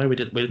and loan now. We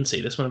didn't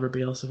see this whenever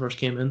Bielsa first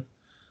came in,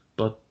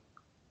 but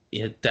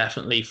yeah,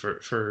 definitely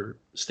for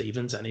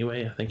Stevens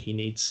anyway. I think he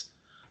needs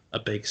a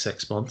big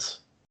 6 months.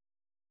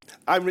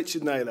 I'm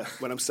Richard Naylor.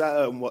 When I'm sat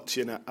at home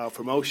watching our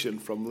promotion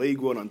from League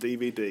One on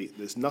DVD,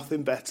 there's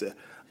nothing better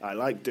I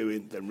like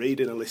doing than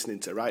reading and listening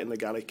to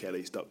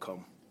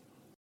writingthegalleykellys.com.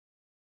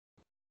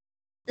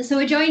 So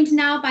we're joined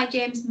now by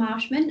James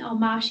Marshman, or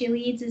Marshy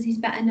Leeds as he's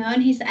better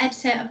known. He's the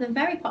editor of the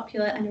very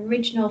popular and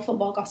original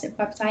football gossip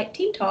website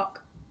Team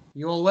Talk.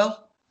 You all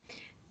well?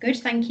 Good,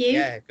 thank you.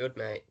 Yeah, good,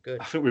 mate. Good.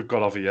 I think we've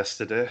got over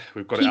yesterday.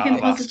 We've got Keeping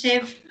it out of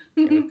positive.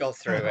 Yeah, we've got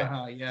through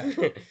it. Yeah.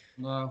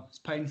 No, it's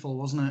painful,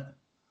 wasn't it?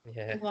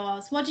 Yeah. It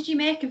was. What did you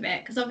make of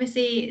it? Because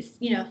obviously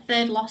it's,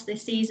 third loss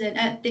this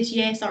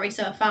year,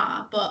 so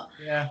far. But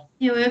yeah,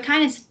 we were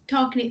kind of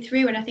talking it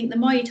through, and I think the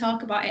more you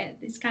talk about it,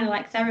 it's kind of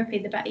like therapy.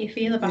 The better you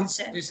feel about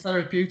it. It's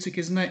therapeutic,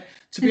 isn't it?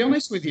 To be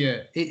honest with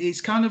you,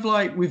 it's kind of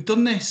like we've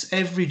done this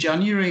every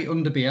January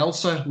under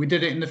Bielsa. We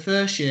did it in the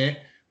first year.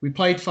 We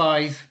played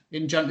 5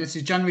 in this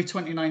is January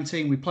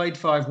 2019. We played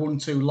 5, won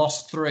 2,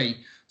 lost 3.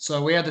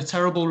 So we had a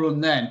terrible run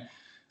then.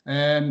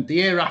 The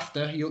year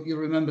after, you'll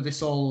remember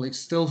this all. It's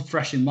still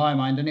fresh in my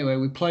mind. Anyway,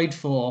 we played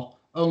 4,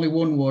 only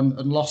won 1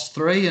 and lost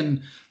 3.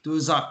 And there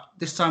was that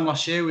this time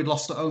last year we'd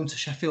lost at home to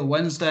Sheffield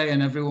Wednesday,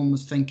 and everyone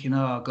was thinking,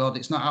 "Oh God,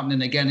 it's not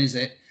happening again, is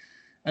it?"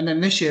 And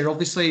then this year,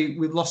 obviously,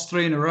 we've lost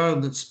 3 in a row.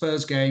 That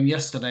Spurs game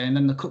yesterday, and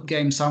then the cup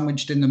game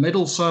sandwiched in the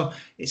middle. So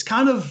it's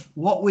kind of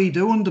what we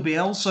do under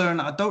Bielsa, and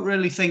I don't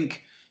really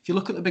think. If you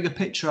look at the bigger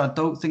picture, I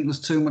don't think there's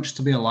too much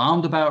to be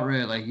alarmed about,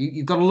 really.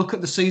 You've got to look at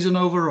the season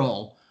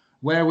overall.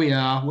 Where we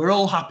are. We're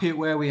all happy at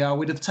where we are.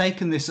 We'd have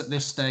taken this at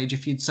this stage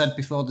if you'd said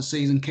before the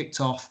season kicked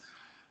off.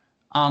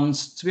 And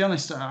to be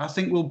honest, I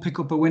think we'll pick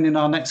up a win in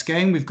our next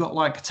game. We've got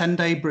like a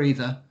 10-day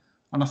breather,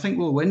 and I think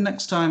we'll win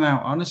next time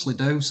out. I honestly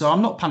do. So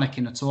I'm not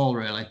panicking at all,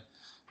 really.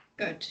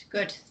 Good.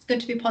 It's good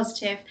to be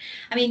positive.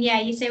 I mean, yeah,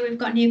 you say we've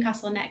got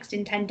Newcastle next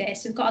in 10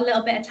 days. So we've got a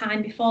little bit of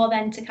time before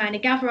then to kind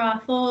of gather our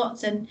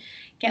thoughts and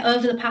get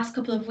over the past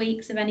couple of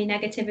weeks of any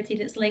negativity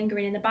that's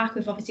lingering in the back.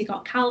 We've obviously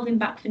got Calvin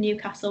back for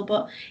Newcastle,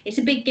 but it's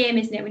a big game,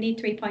 isn't it? We need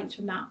 3 points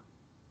from that.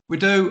 We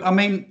do. I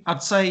mean,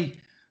 I'd say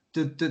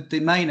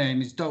the main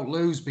aim is don't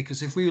lose,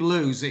 because if we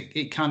lose,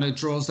 it kind of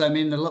draws them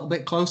in a little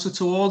bit closer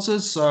towards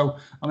us. So,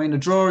 I mean, a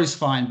draw is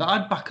fine, but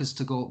I'd back us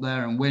to go up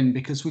there and win,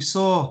 because we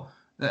saw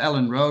at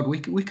Ellen Road, we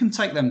can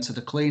take them to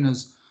the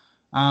cleaners.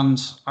 And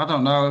I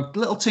don't know, a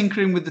little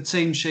tinkering with the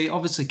team sheet.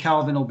 Obviously,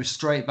 Calvin will be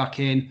straight back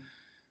in.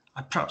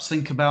 I'd perhaps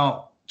think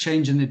about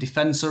changing the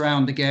defence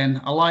around again.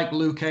 I like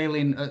Luke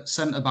Ayling at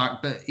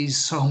centre-back, but he's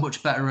so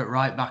much better at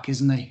right-back,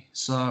 isn't he?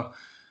 So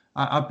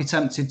I'd be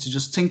tempted to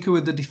just tinker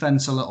with the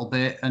defence a little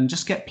bit and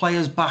just get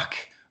players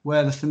back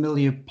where they're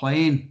familiar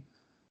playing.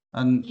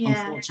 And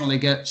unfortunately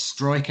get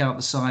Stroik out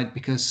the side,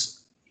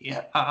 because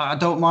I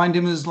don't mind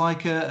him as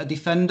like a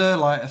defender,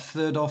 like a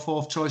 3rd or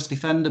 4th choice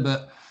defender,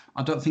 but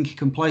I don't think he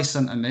can play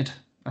centre mid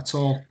at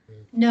all.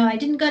 No, it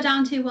didn't go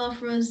down too well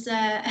for us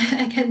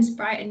against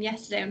Brighton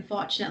yesterday,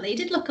 unfortunately. He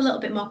did look a little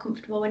bit more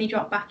comfortable when he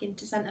dropped back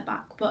into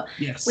centre-back, but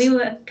we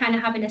were kind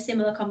of having a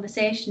similar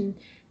conversation,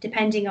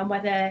 depending on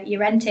whether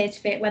Llorente's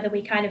fit, whether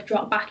we kind of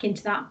drop back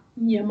into that,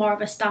 more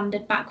of a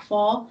standard back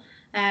 4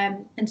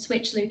 and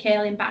switch Luke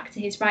Ayling back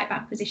to his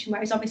right-back position, where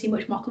he's obviously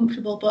much more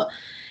comfortable. But,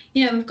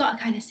 we've got to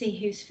kind of see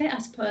who's fit, I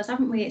suppose,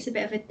 haven't we? It's a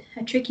bit of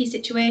a tricky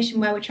situation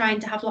where we're trying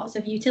to have lots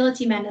of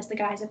utility men, as the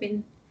guys have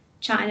been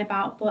chatting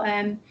about.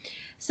 But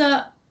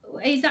so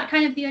is that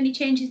kind of the only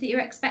changes that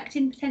you're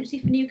expecting potentially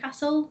for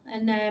Newcastle?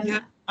 And yeah,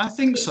 I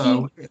think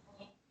so.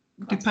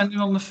 Depending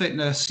on the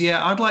fitness,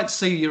 I'd like to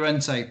see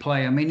Llorente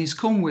play. I mean, he's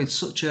come with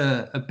such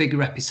a big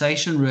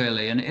reputation,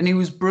 really, and he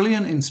was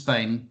brilliant in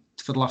Spain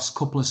for the last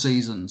couple of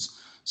seasons.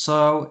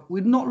 So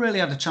we've not really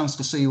had a chance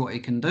to see what he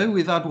can do.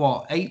 We've had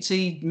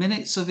 80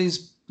 minutes of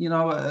his,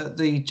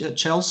 at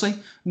Chelsea.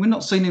 We've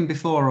not seen him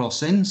before or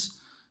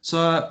since.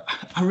 So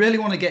I really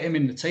want to get him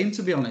in the team,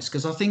 to be honest,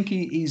 because I think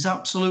he's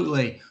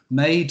absolutely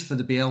made for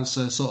the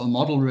Bielsa sort of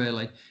model,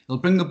 really. He'll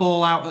bring the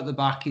ball out at the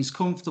back. He's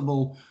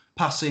comfortable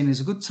passing. He's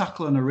a good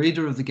tackler and a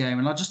reader of the game.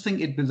 And I just think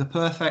he'd be the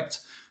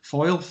perfect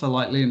foil for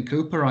like Liam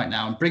Cooper right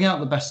now and bring out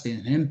the best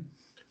in him.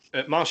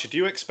 Marsha, do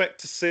you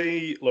expect to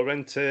see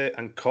Llorente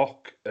and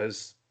Koch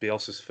as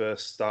Bielsa's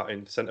first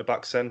starting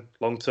centre-backs then,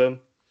 long-term?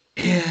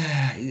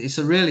 Yeah, it's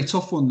a really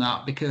tough one,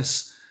 that,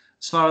 because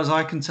as far as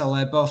I can tell,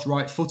 they're both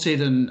right-footed,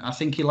 and I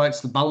think he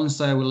likes the balance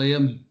there with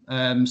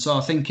Liam. So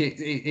I think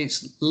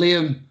it's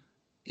Liam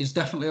is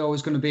definitely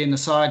always going to be in the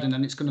side, and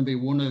then it's going to be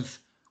one of,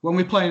 when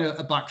we're playing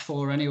a back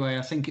 4 anyway,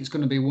 I think it's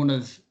going to be one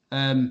of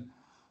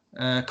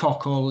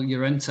Koch or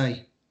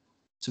Llorente,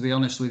 to be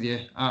honest with you.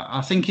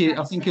 I think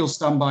he'll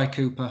stand by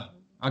Cooper.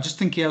 I just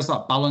think he has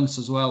that balance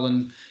as well.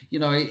 And,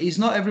 he's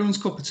not everyone's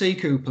cup of tea,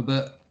 Cooper,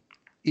 but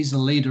he's the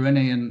leader, isn't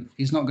he? And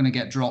he's not going to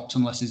get dropped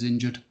unless he's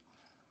injured.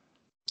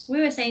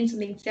 We were saying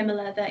something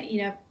similar, that,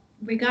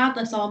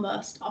 regardless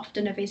almost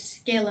often of his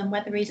skill and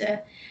whether he's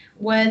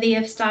worthy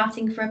of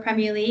starting for a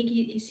Premier League.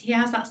 He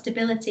has that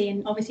stability,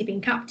 and obviously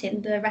being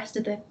captain, the rest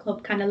of the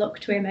club kind of look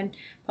to him and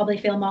probably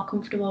feel more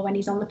comfortable when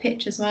he's on the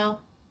pitch as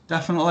well.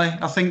 Definitely,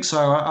 I think so.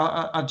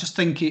 I just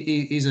think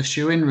he's a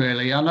shoo-in,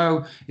 really. I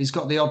know he's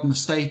got the odd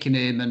mistake in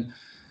him, and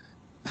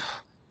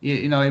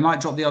he might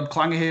drop the odd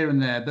clanger here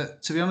and there.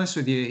 But to be honest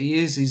with you,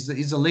 he's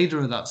the leader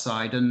of that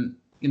side, and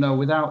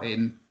without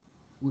him,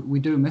 we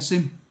do miss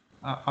him.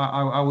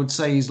 I would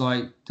say he's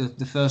like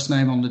the first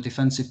name on the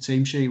defensive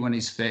team sheet when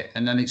he's fit,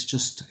 and then it's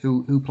just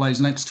who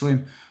plays next to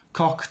him.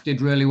 Koch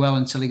did really well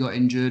until he got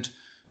injured.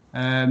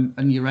 And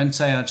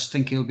Llorente, I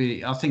think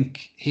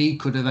he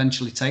could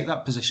eventually take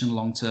that position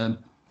long term.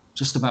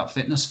 Just about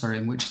fitness for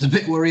him, which is a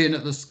bit worrying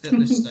at this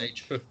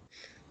stage.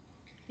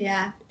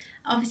 Yeah,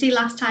 obviously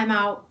last time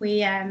out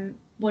we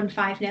won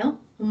 5-0,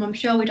 and I'm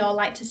sure we'd all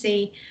like to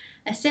see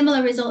a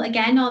similar result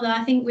again, although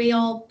I think we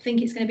all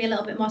think it's going to be a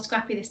little bit more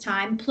scrappy this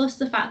time, plus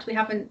the fact we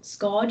haven't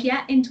scored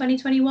yet in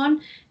 2021.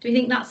 Do we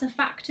think that's a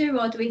factor,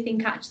 or do we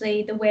think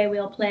actually the way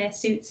we'll play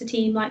suits a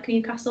team like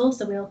Newcastle,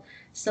 so we'll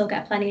still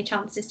get plenty of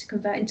chances to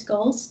convert into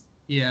goals?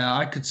 Yeah,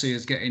 I could see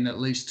us getting at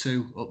least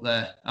 2 up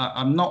there.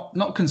 I'm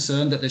not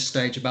concerned at this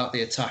stage about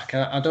the attack.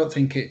 I don't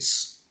think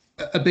it's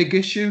a big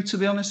issue, to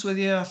be honest with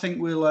you. I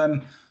think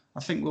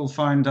we'll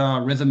find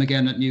our rhythm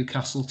again at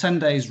Newcastle. 10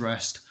 days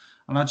rest.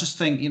 And I just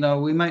think,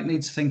 we might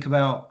need to think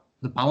about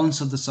the balance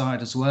of the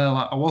side as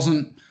well. I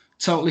wasn't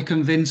totally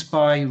convinced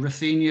by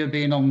Rafinha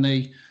being on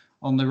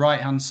the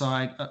right-hand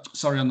side,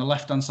 on the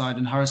left-hand side,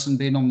 and Harrison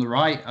being on the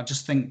right. I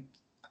just think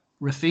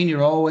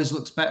Rafinha always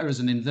looks better as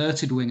an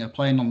inverted winger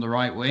playing on the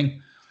right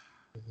wing.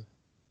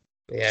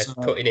 Yeah, so,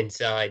 cutting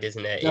inside,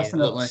 isn't it?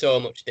 Definitely. He looks so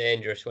much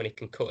dangerous when he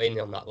can cut in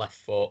on that left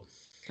foot.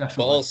 Definitely.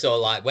 But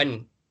also,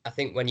 when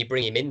you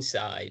bring him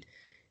inside,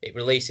 it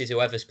releases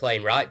whoever's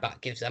playing right back,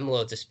 gives them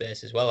loads of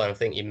space as well. And I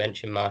think you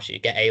mentioned, Marshall, you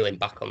get Ayling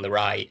back on the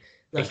right.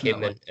 I think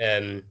him and,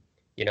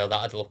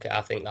 that'd look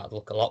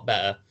a lot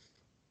better.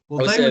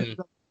 Well,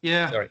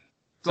 yeah. Sorry,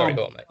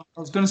 go on, mate. I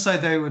was going to say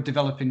they were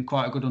developing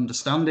quite a good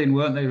understanding,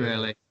 weren't they,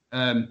 really?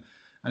 And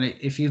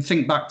if you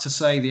think back to,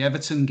 say, the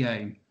Everton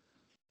game,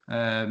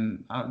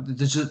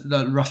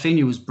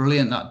 Rafinha was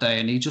brilliant that day,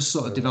 and he just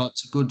sort of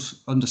developed a good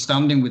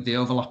understanding with the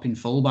overlapping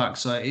fullback.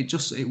 So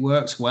it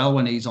works well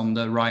when he's on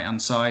the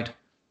right-hand side.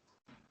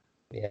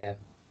 Yeah,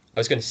 I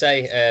was going to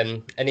say,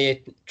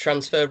 any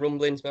transfer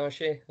rumblings,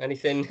 Marshy?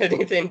 Anything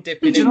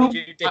dipping in? Would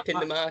you dip in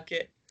the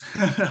market?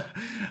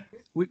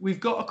 We've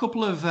got a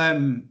couple of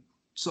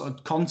sort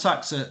of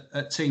contacts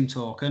at Team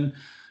Talk, and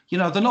they're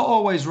not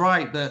always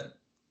right. But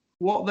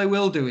what they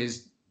will do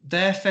is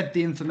they're fed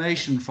the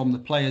information from the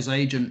player's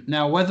agent.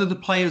 Now, whether the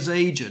player's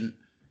agent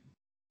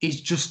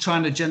is just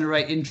trying to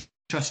generate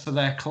interest for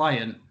their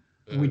client,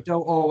 we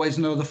don't always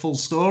know the full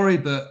story.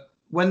 But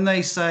when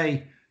they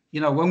say,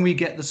 when we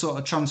get the sort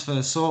of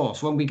transfer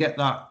source, when we get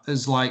that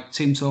as like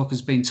Team Talk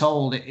has been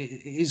told,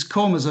 it's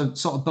come as a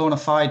sort of bona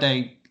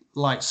fide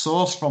like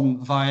source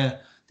via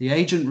the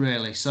agent,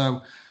 really.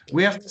 So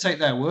we have to take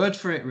their word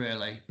for it,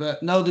 really.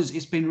 But no,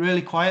 it's been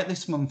really quiet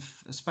this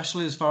month,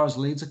 especially as far as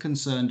Leeds are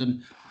concerned.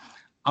 And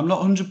I'm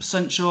not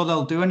 100% sure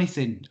they'll do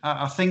anything.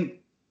 I think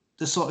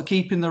they're sort of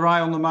keeping their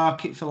eye on the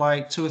market for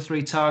like 2 or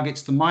 3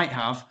 targets they might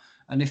have.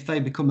 And if they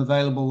become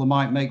available, they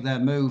might make their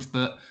move.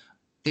 But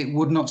it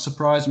would not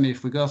surprise me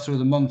if we go through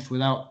the month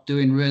without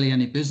doing really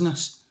any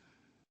business.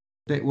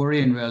 Bit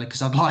worrying, really,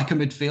 because I'd like a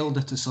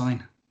midfielder to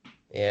sign.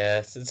 Yeah,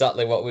 it's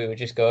exactly what we were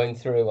just going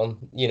through.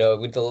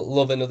 We'd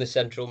love another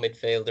central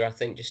midfielder. I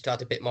think just to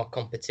add a bit more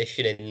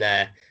competition in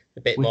there,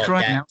 a bit more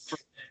depth.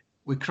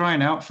 We're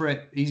crying out for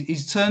it.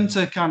 He's turned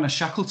to kind of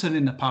Shackleton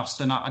in the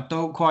past, and I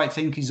don't quite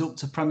think he's up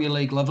to Premier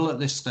League level at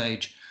this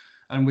stage.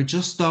 And we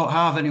just don't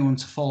have anyone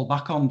to fall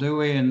back on, do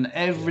we? And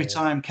every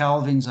time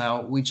Calvin's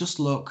out, we just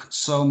look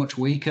so much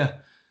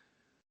weaker.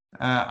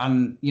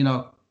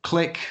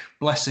 Click,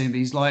 bless him,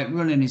 he's like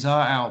running his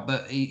heart out,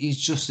 but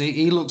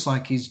he looks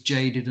like he's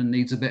jaded and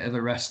needs a bit of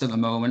a rest at the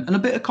moment. And a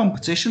bit of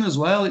competition as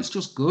well. It's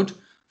just good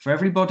for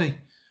everybody.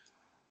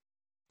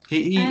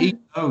 He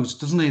knows,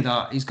 doesn't he,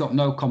 that he's got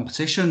no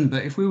competition.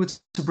 But if we were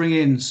to bring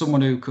in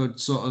someone who could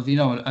sort of,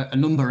 a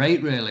number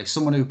 8, really,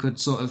 someone who could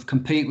sort of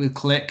compete with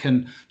Click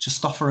and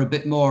just offer a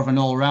bit more of an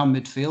all-round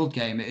midfield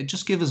game, it'd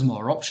just give us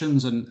more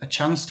options and a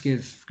chance to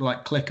give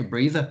like Click a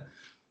breather.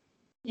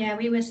 Yeah,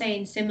 we were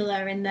saying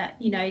similar in that,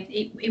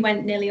 he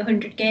went nearly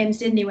 100 games,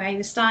 didn't he, where he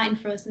was starting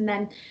for us. And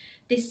then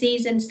this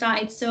season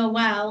started so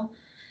well.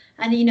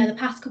 And, the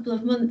past couple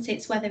of months,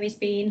 it's whether he's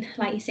been,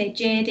 like you say,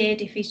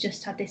 jaded, if he's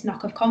just had this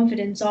knock of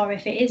confidence, or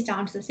if it is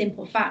down to the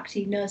simple fact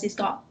he knows he's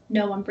got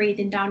no one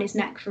breathing down his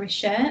neck for his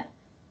shirt.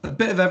 A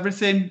bit of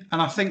everything.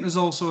 And I think there's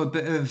also a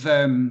bit of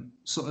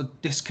sort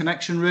of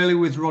disconnection, really,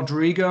 with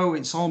Rodrigo.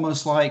 It's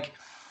almost like,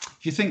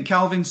 if you think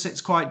Calvin sits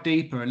quite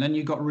deeper, and then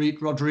you've got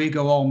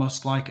Rodrigo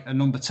almost like a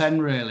number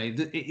 10, really.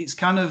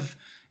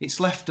 It's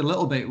left a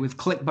little bit with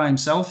Click by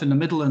himself in the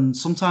middle, and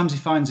sometimes he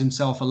finds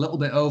himself a little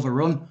bit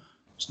overrun.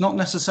 It's not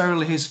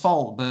necessarily his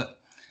fault, but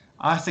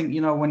I think,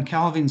 when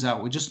Calvin's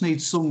out, we just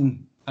need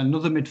some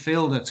another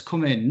midfielder to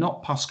come in,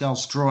 not Pascal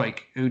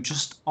Struijk, who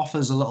just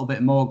offers a little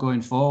bit more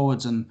going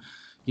forwards and,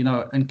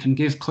 and can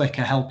give Click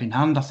a helping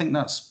hand. I think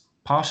that's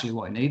partially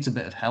what he needs, a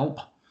bit of help.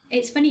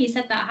 It's funny you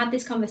said that. I had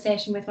this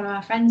conversation with one of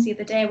our friends the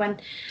other day when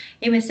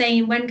he was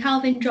saying when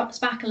Calvin drops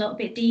back a little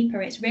bit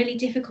deeper, it's really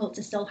difficult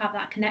to still have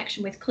that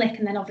connection with Click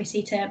and then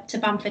obviously to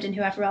Bamford and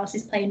whoever else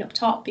is playing up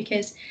top,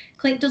 because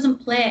Click doesn't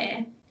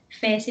play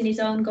facing his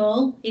own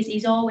goal.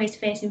 He's always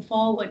facing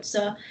forward.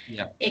 So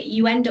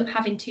you end up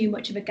having too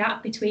much of a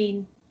gap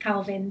between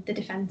Calvin, the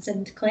defence,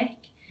 and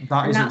Click.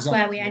 That's exactly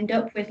where we end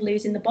up with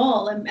losing the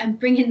ball and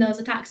bringing those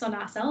attacks on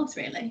ourselves,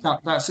 really.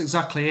 That's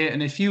exactly it.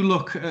 And if you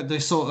look at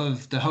the sort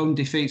of the home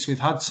defeats we've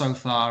had so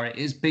far, it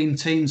has been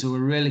teams who are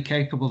really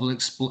capable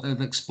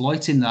of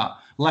exploiting that.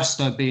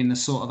 Leicester being the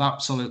sort of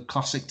absolute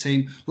classic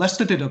team.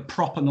 Leicester did a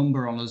proper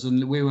number on us,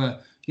 and we were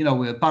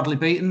badly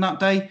beaten that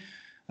day.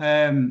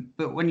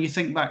 But when you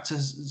think back to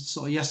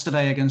sort of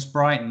yesterday against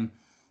Brighton,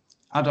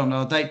 I don't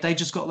know, they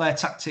just got their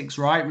tactics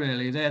right,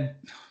 really. They had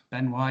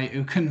Ben White,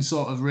 who can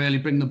sort of really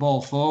bring the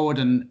ball forward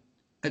and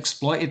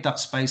exploited that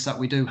space that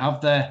we do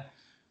have there.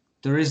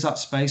 There is that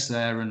space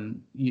there,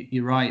 and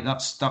you're right.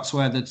 That's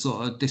where the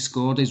sort of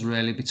discord is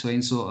really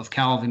between sort of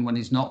Calvin when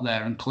he's not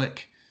there and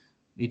Click.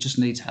 He just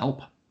needs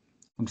help,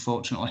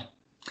 unfortunately.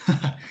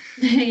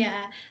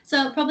 Yeah.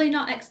 So probably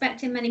not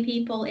expecting many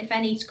people, if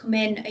any, to come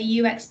in. Are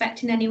you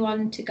expecting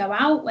anyone to go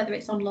out, whether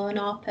it's on loan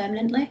or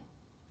permanently?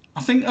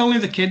 I think only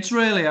the kids,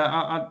 really.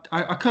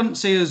 I couldn't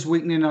see us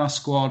weakening our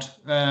squad.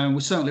 We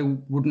certainly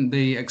wouldn't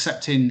be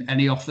accepting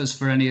any offers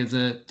for any of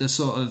the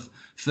sort of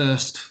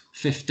first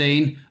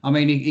 15. I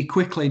mean, he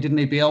quickly, didn't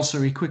he,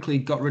 Bielsa? He quickly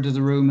got rid of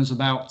the rumours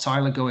about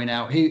Tyler going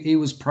out. He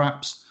was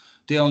perhaps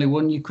the only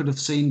one you could have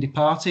seen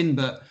departing,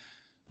 but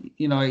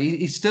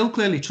he still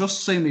clearly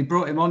trusts him. He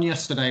brought him on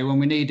yesterday when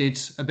we needed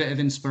a bit of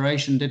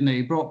inspiration, didn't he?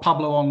 He brought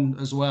Pablo on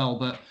as well,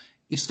 but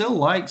he still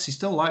likes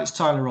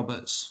Tyler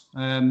Roberts.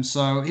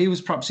 So he was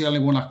perhaps the only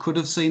one I could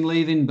have seen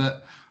leaving.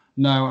 But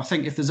no, I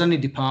think if there's any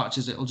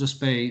departures, it'll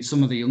just be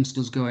some of the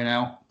youngsters going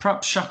out.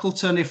 Perhaps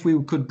Shackleton if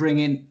we could bring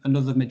in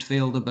another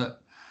midfielder,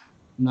 but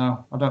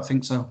no, I don't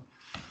think so.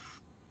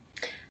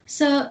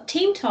 So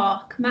team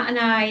talk, Matt and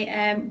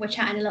I were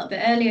chatting a little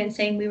bit earlier and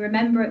saying we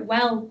remember it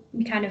well,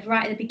 kind of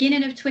right at the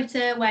beginning of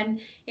Twitter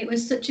when it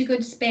was such a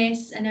good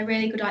space and a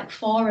really good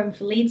forum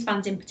for Leeds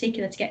fans in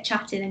particular to get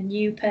chatting, and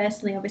you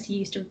personally obviously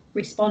used to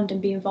respond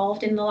and be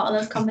involved in a lot of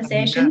those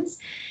conversations.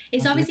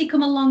 It's obviously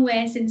come a long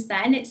way since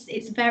then.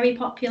 It's very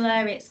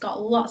popular. It's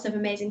got lots of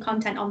amazing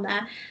content on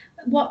there.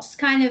 What's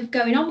kind of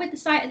going on with the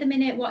site at the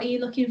minute? What are you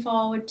looking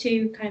forward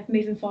to kind of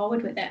moving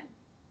forward with it?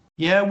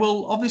 Yeah,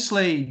 well,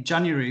 obviously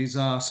January is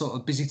our sort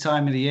of busy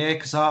time of the year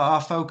because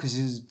our focus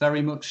is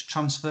very much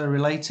transfer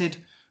related.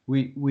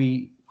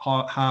 We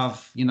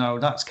have,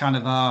 that's kind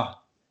of our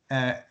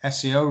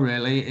SEO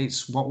really.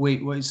 It's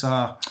it's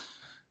our,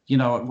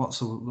 what's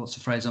the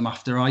phrase I'm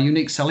after? Our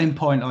unique selling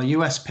point, our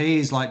USP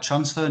is like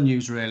transfer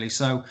news really.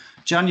 So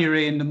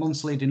January and the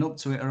months leading up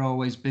to it are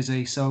always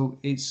busy. So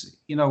it's,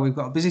 we've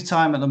got a busy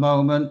time at the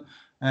moment.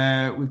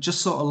 We've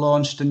just sort of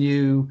launched a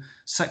new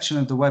section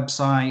of the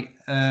website.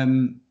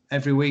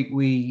 Every week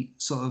we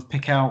sort of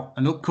pick out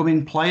an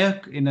upcoming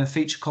player in a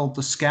feature called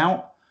The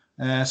Scout.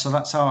 So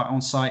that's out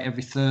on site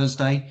every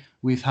Thursday.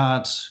 We've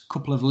had a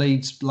couple of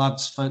Leeds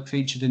lads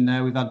featured in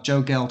there. We've had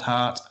Joe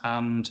Geldhart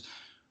and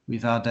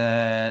we've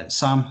had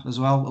Sam as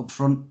well up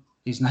front.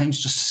 His name's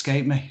just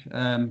escaped me.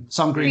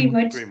 Sam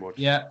Greenwood.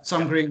 Yeah,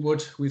 Sam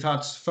Greenwood. We've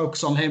had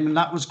focus on him, and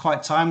that was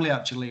quite timely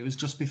actually. It was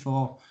just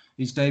before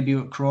his debut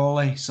at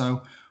Crawley.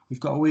 So we've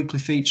got a weekly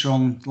feature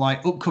on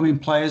like upcoming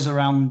players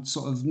around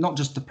sort of not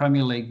just the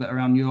Premier League, but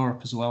around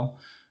Europe as well.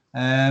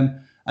 And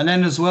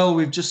then as well,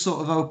 we've just sort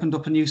of opened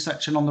up a new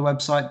section on the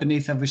website.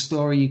 Beneath every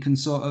story, you can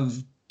sort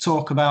of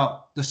talk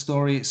about the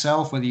story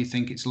itself, whether you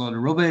think it's a load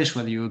of rubbish,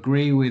 whether you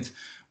agree with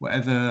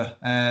whatever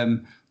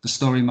the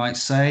story might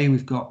say.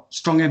 We've got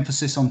strong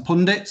emphasis on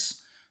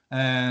pundits.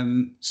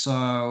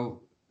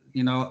 So,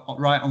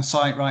 right on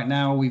site right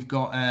now, we've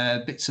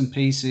got bits and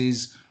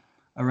pieces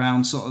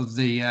around sort of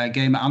the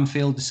game at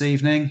Anfield this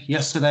evening.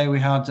 Yesterday we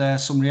had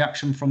some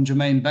reaction from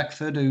Jermaine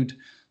Beckford, who'd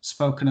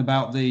spoken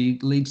about the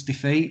Leeds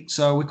defeat.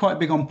 So we're quite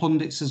big on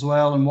pundits as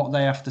well and what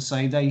they have to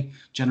say. They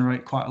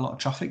generate quite a lot of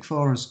traffic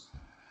for us.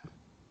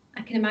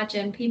 I can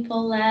imagine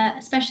people,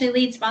 especially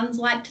Leeds fans,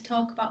 like to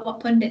talk about what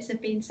pundits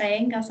have been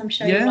saying, as I'm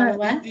sure you're well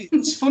aware.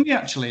 It's funny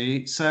actually.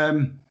 It's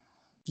and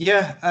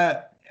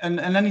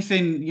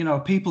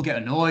anything, people get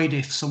annoyed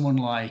if someone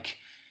like,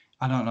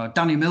 I don't know,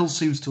 Danny Mills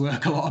seems to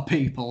irk a lot of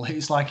people.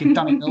 It's like if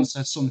Danny Mills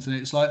says something,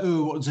 it's like,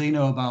 oh, what does he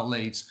know about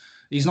Leeds?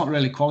 He's not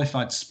really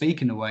qualified to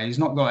speak in a way. He's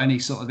not got any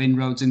sort of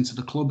inroads into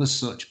the club as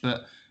such,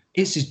 but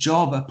it's his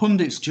job. A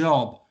pundit's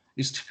job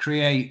is to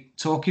create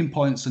talking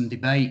points and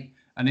debate.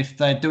 And if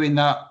they're doing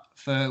that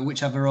for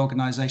whichever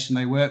organisation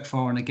they work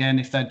for, and again,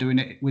 if they're doing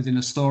it within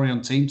a story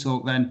on Team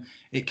Talk, then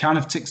it kind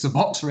of ticks the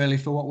box really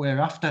for what we're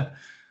after.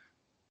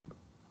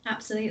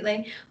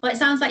 Absolutely. Well, it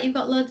sounds like you've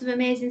got loads of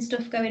amazing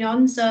stuff going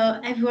on. So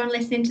everyone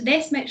listening to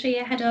this, make sure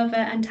you head over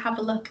and have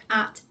a look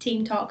at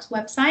Team Talk's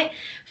website.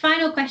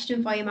 Final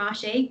question for you,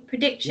 Marshy.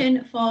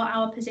 Prediction for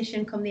our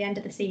position come the end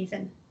of the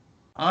season.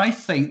 I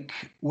think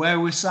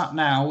where we're sat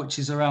now, which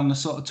is around the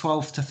sort of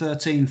 12th to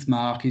 13th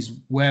mark, is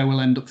where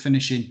we'll end up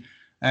finishing.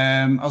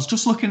 I was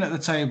just looking at the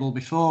table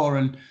before,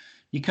 and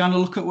you kind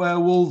of look at where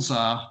Wolves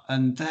are,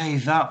 and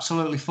they've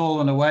absolutely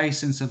fallen away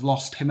since they've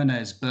lost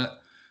Jimenez. But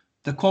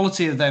the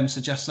quality of them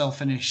suggests they'll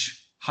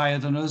finish higher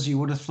than us, you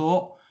would have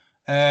thought.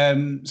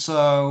 If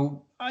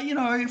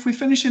we're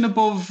finishing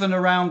above and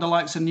around the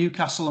likes of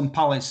Newcastle and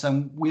Palace,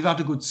 then we've had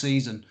a good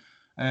season.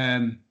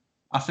 I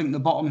think the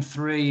bottom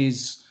three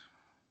is,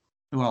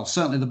 well,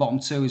 certainly the bottom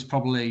two is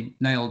probably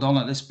nailed on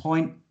at this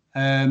point.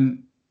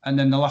 And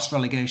then the last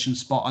relegation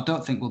spot, I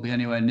don't think we'll be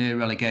anywhere near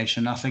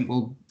relegation. I think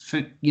we'll,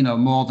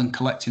 more than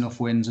collect enough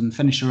wins and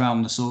finish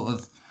around the sort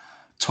of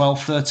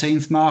 12th,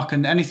 13th mark,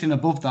 and anything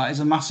above that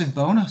is a massive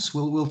bonus.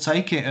 We'll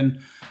take it.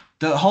 And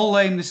the whole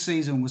aim this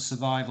season was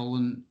survival,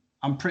 and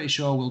I'm pretty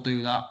sure we'll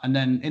do that. And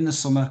then in the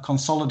summer,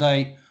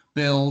 consolidate,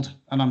 build,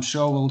 and I'm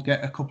sure we'll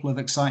get a couple of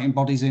exciting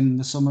bodies in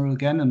the summer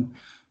again and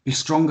be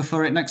stronger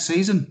for it next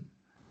season.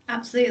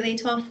 Absolutely.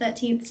 12th,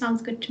 13th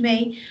sounds good to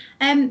me.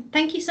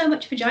 Thank you so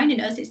much for joining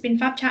us. It's been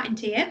fab chatting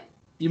to you.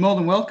 You're more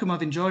than welcome.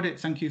 I've enjoyed it.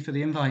 Thank you for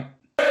the invite.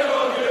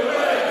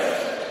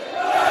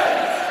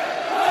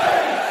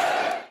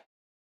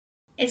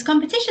 It's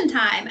competition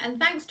time, and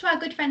thanks to our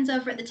good friends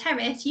over at The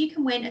Terrace, you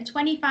can win a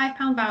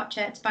 £25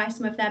 voucher to buy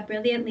some of their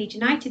brilliant Leeds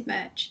United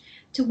merch.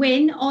 To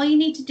win, all you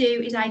need to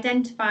do is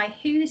identify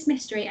who this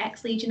mystery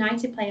ex-Leeds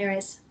United player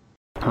is.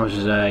 I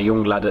was a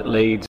young lad at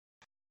Leeds.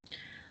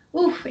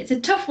 Oof, it's a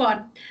tough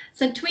one.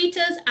 So tweet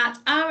us at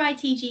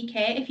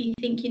RITGK if you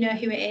think you know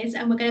who it is,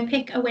 and we're going to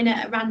pick a winner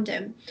at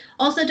random.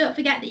 Also, don't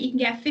forget that you can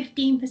get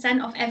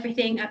 15% off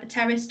everything at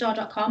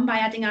theterracestore.com by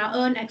adding our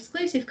own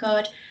exclusive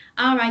code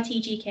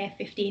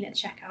RITGK15 at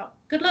checkout.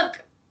 Good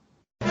luck.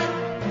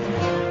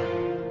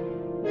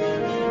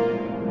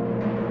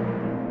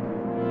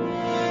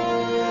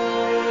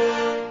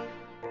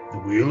 The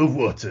Wheel of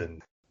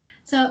Wootton.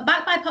 So,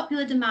 back by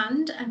popular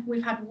demand, and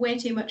we've had way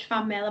too much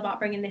fan mail about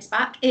bringing this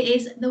back, it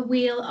is the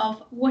Wheel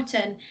of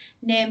Wootton,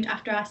 named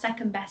after our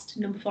second best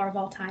number 4 of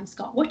all time,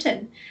 Scott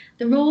Wootton.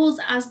 The rules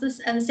are the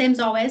same as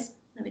always.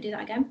 Let me do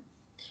that again.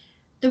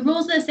 The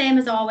rules are the same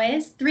as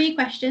always. 3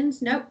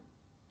 questions. Nope.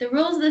 The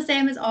rules are the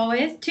same as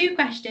always. 2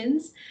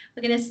 questions.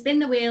 We're going to spin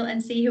the wheel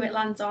and see who it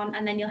lands on,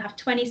 and then you'll have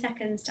 20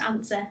 seconds to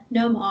answer.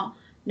 No more,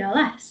 no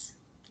less.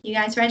 You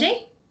guys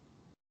ready?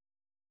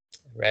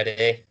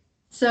 Ready.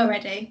 So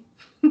ready.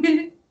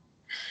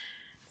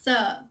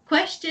 So,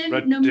 question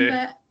Ready.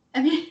 number...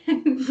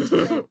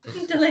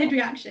 delayed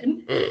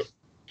reaction.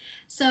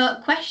 So,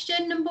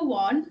 question number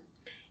 1.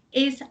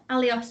 Is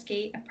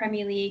Alioski a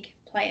Premier League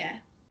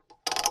player?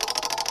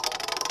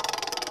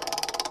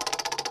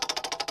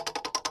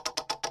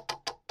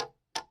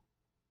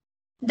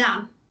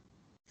 Dan.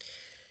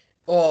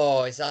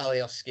 Oh, is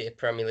Alioski a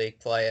Premier League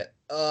player?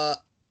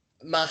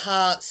 My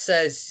heart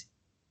says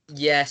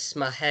yes,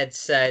 my head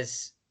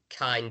says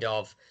kind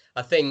of.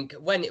 I think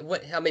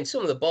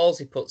some of the balls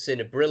he puts in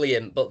are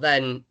brilliant, but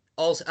then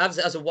also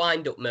as a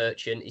wind-up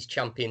merchant, he's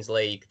Champions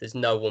League. There's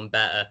no one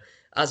better.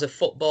 As a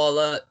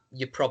footballer,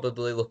 you're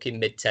probably looking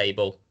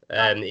mid-table.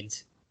 Time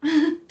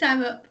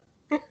up.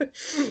 No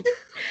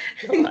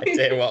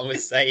idea what I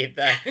was saying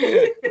there.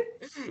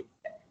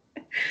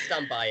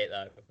 Stand by it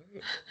though.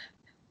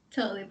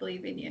 Totally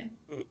believe in you.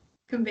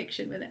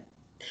 Conviction with it.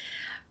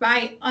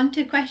 Right, on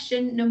to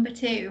question number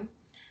 2.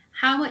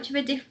 How much of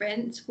a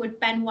difference would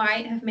Ben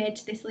White have made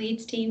to this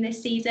Leeds team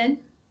this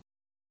season?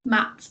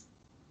 Matt.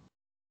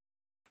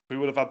 We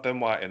would have had Ben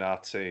White in our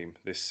team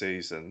this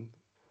season.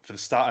 For the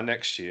start of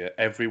next year,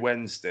 every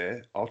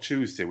Wednesday or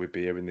Tuesday, we'd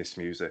be hearing this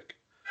music.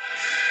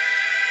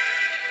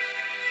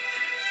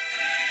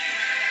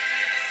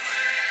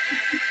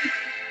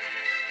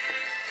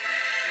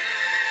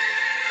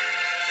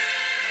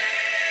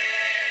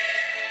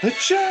 The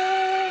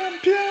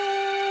champions!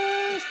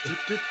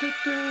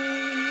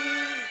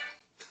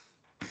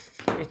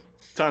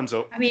 Time's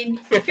up. I mean,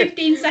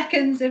 15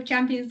 seconds of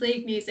Champions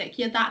League music.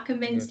 You're that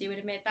convinced he would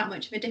have made that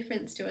much of a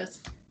difference to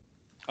us?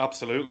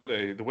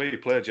 Absolutely. The way he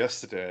played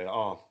yesterday,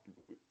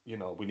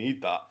 we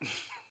need that.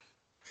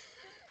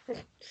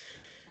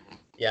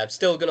 Yeah, I'm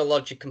still going to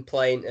lodge a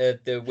complaint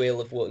at the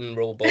Wheel of Wootton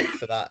rulebook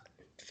for that,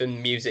 for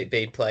music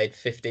being played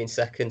 15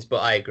 seconds,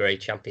 but I agree,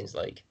 Champions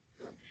League.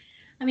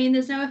 I mean,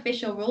 there's no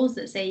official rules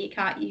that say you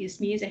can't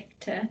use music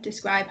to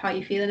describe how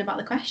you're feeling about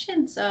the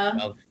question, so...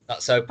 Well,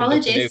 that's opened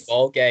up a new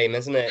ball game,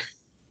 isn't it?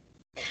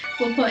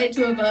 We'll put it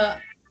to a vote.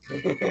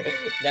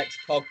 Next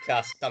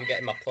podcast, I'm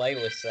getting my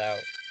playlists out.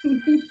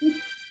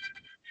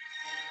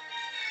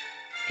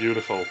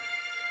 Beautiful.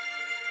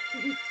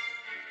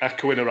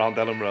 Echoing around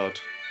Ellen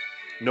Road.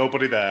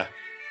 Nobody there.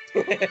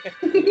 It would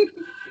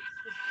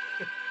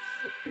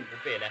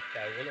be an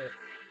echo, wouldn't it?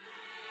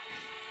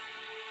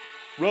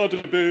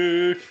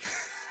 Rodeby.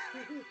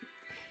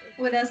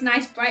 With those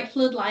nice bright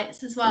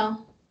floodlights as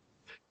well.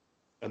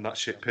 and that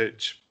shit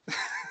pitch.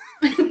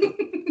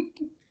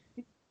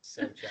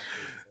 So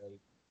Champions League.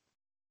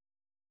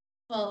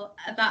 Well,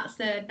 that's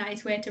a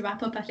nice way to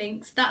wrap up, I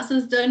think. So that's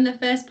us done, the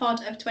first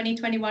pod of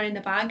 2021 in the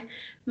bag.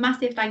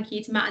 Massive thank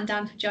you to Matt and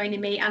Dan for joining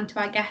me, and to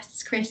our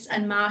guests, Chris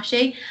and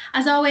Marshy.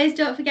 As always,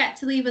 don't forget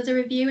to leave us a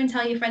review and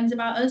tell your friends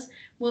about us.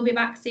 We'll be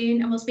back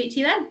soon, and we'll speak to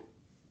you then.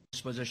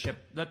 This was a ship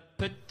that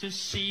put to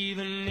sea.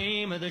 The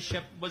name of the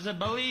ship was a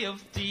Billy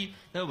of Tea.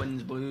 The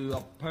winds blew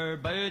up her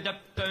bow,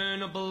 up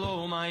down, up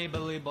below, my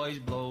Billy boys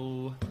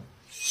blow.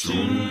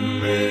 Soon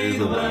may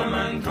the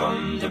wellerman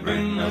come to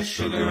bring us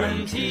sugar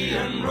and tea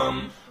and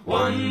rum.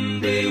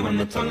 One day when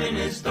the tonguing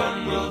is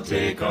done, we'll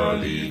take our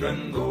leave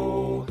and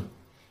go.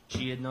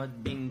 She had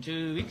not been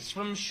 2 weeks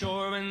from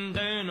shore when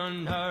down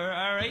on her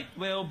a right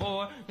whale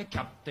bore. The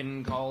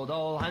captain called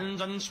all hands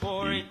and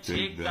swore he'd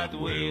take that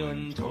whale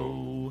in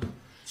tow.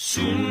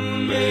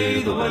 Soon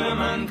may the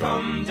wellerman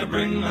come to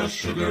bring us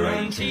sugar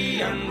and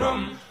tea and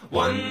rum.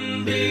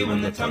 One day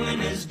when the tonguing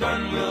is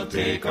done, we'll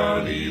take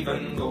our leave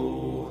and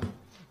go.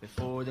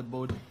 Before the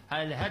boat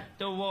had hit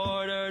the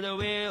water, the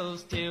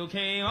whale's tail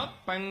came up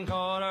and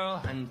caught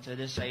her. Hand to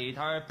the side,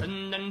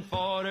 harpooned and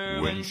fought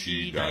her when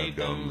she dived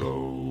down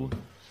low.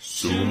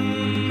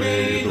 Soon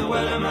may the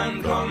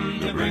wellerman come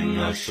to bring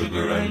us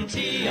sugar and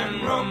tea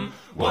and rum.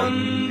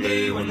 One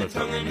day when the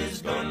tonguing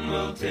is done,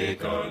 we'll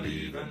take our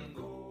leave and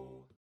go.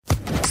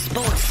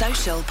 Sports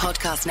Social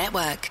Podcast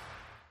Network.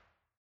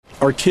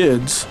 Our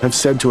kids have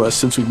said to us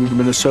since we moved to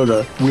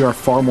Minnesota, we are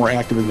far more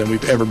active than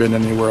we've ever been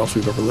anywhere else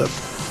we've ever lived.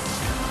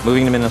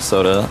 Moving to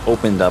Minnesota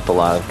opened up a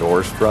lot of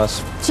doors for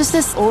us. Just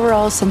this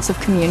overall sense of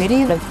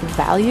community, the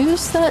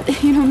values that,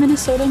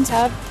 Minnesotans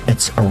have.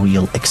 It's a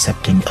real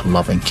accepting,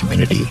 loving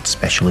community,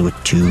 especially with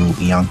 2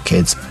 young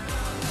kids.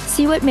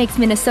 See what makes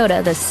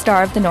Minnesota the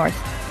star of the North.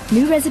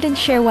 New residents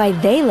share why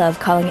they love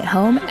calling it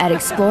home at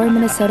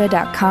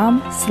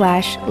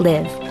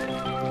exploreminnesota.com/live.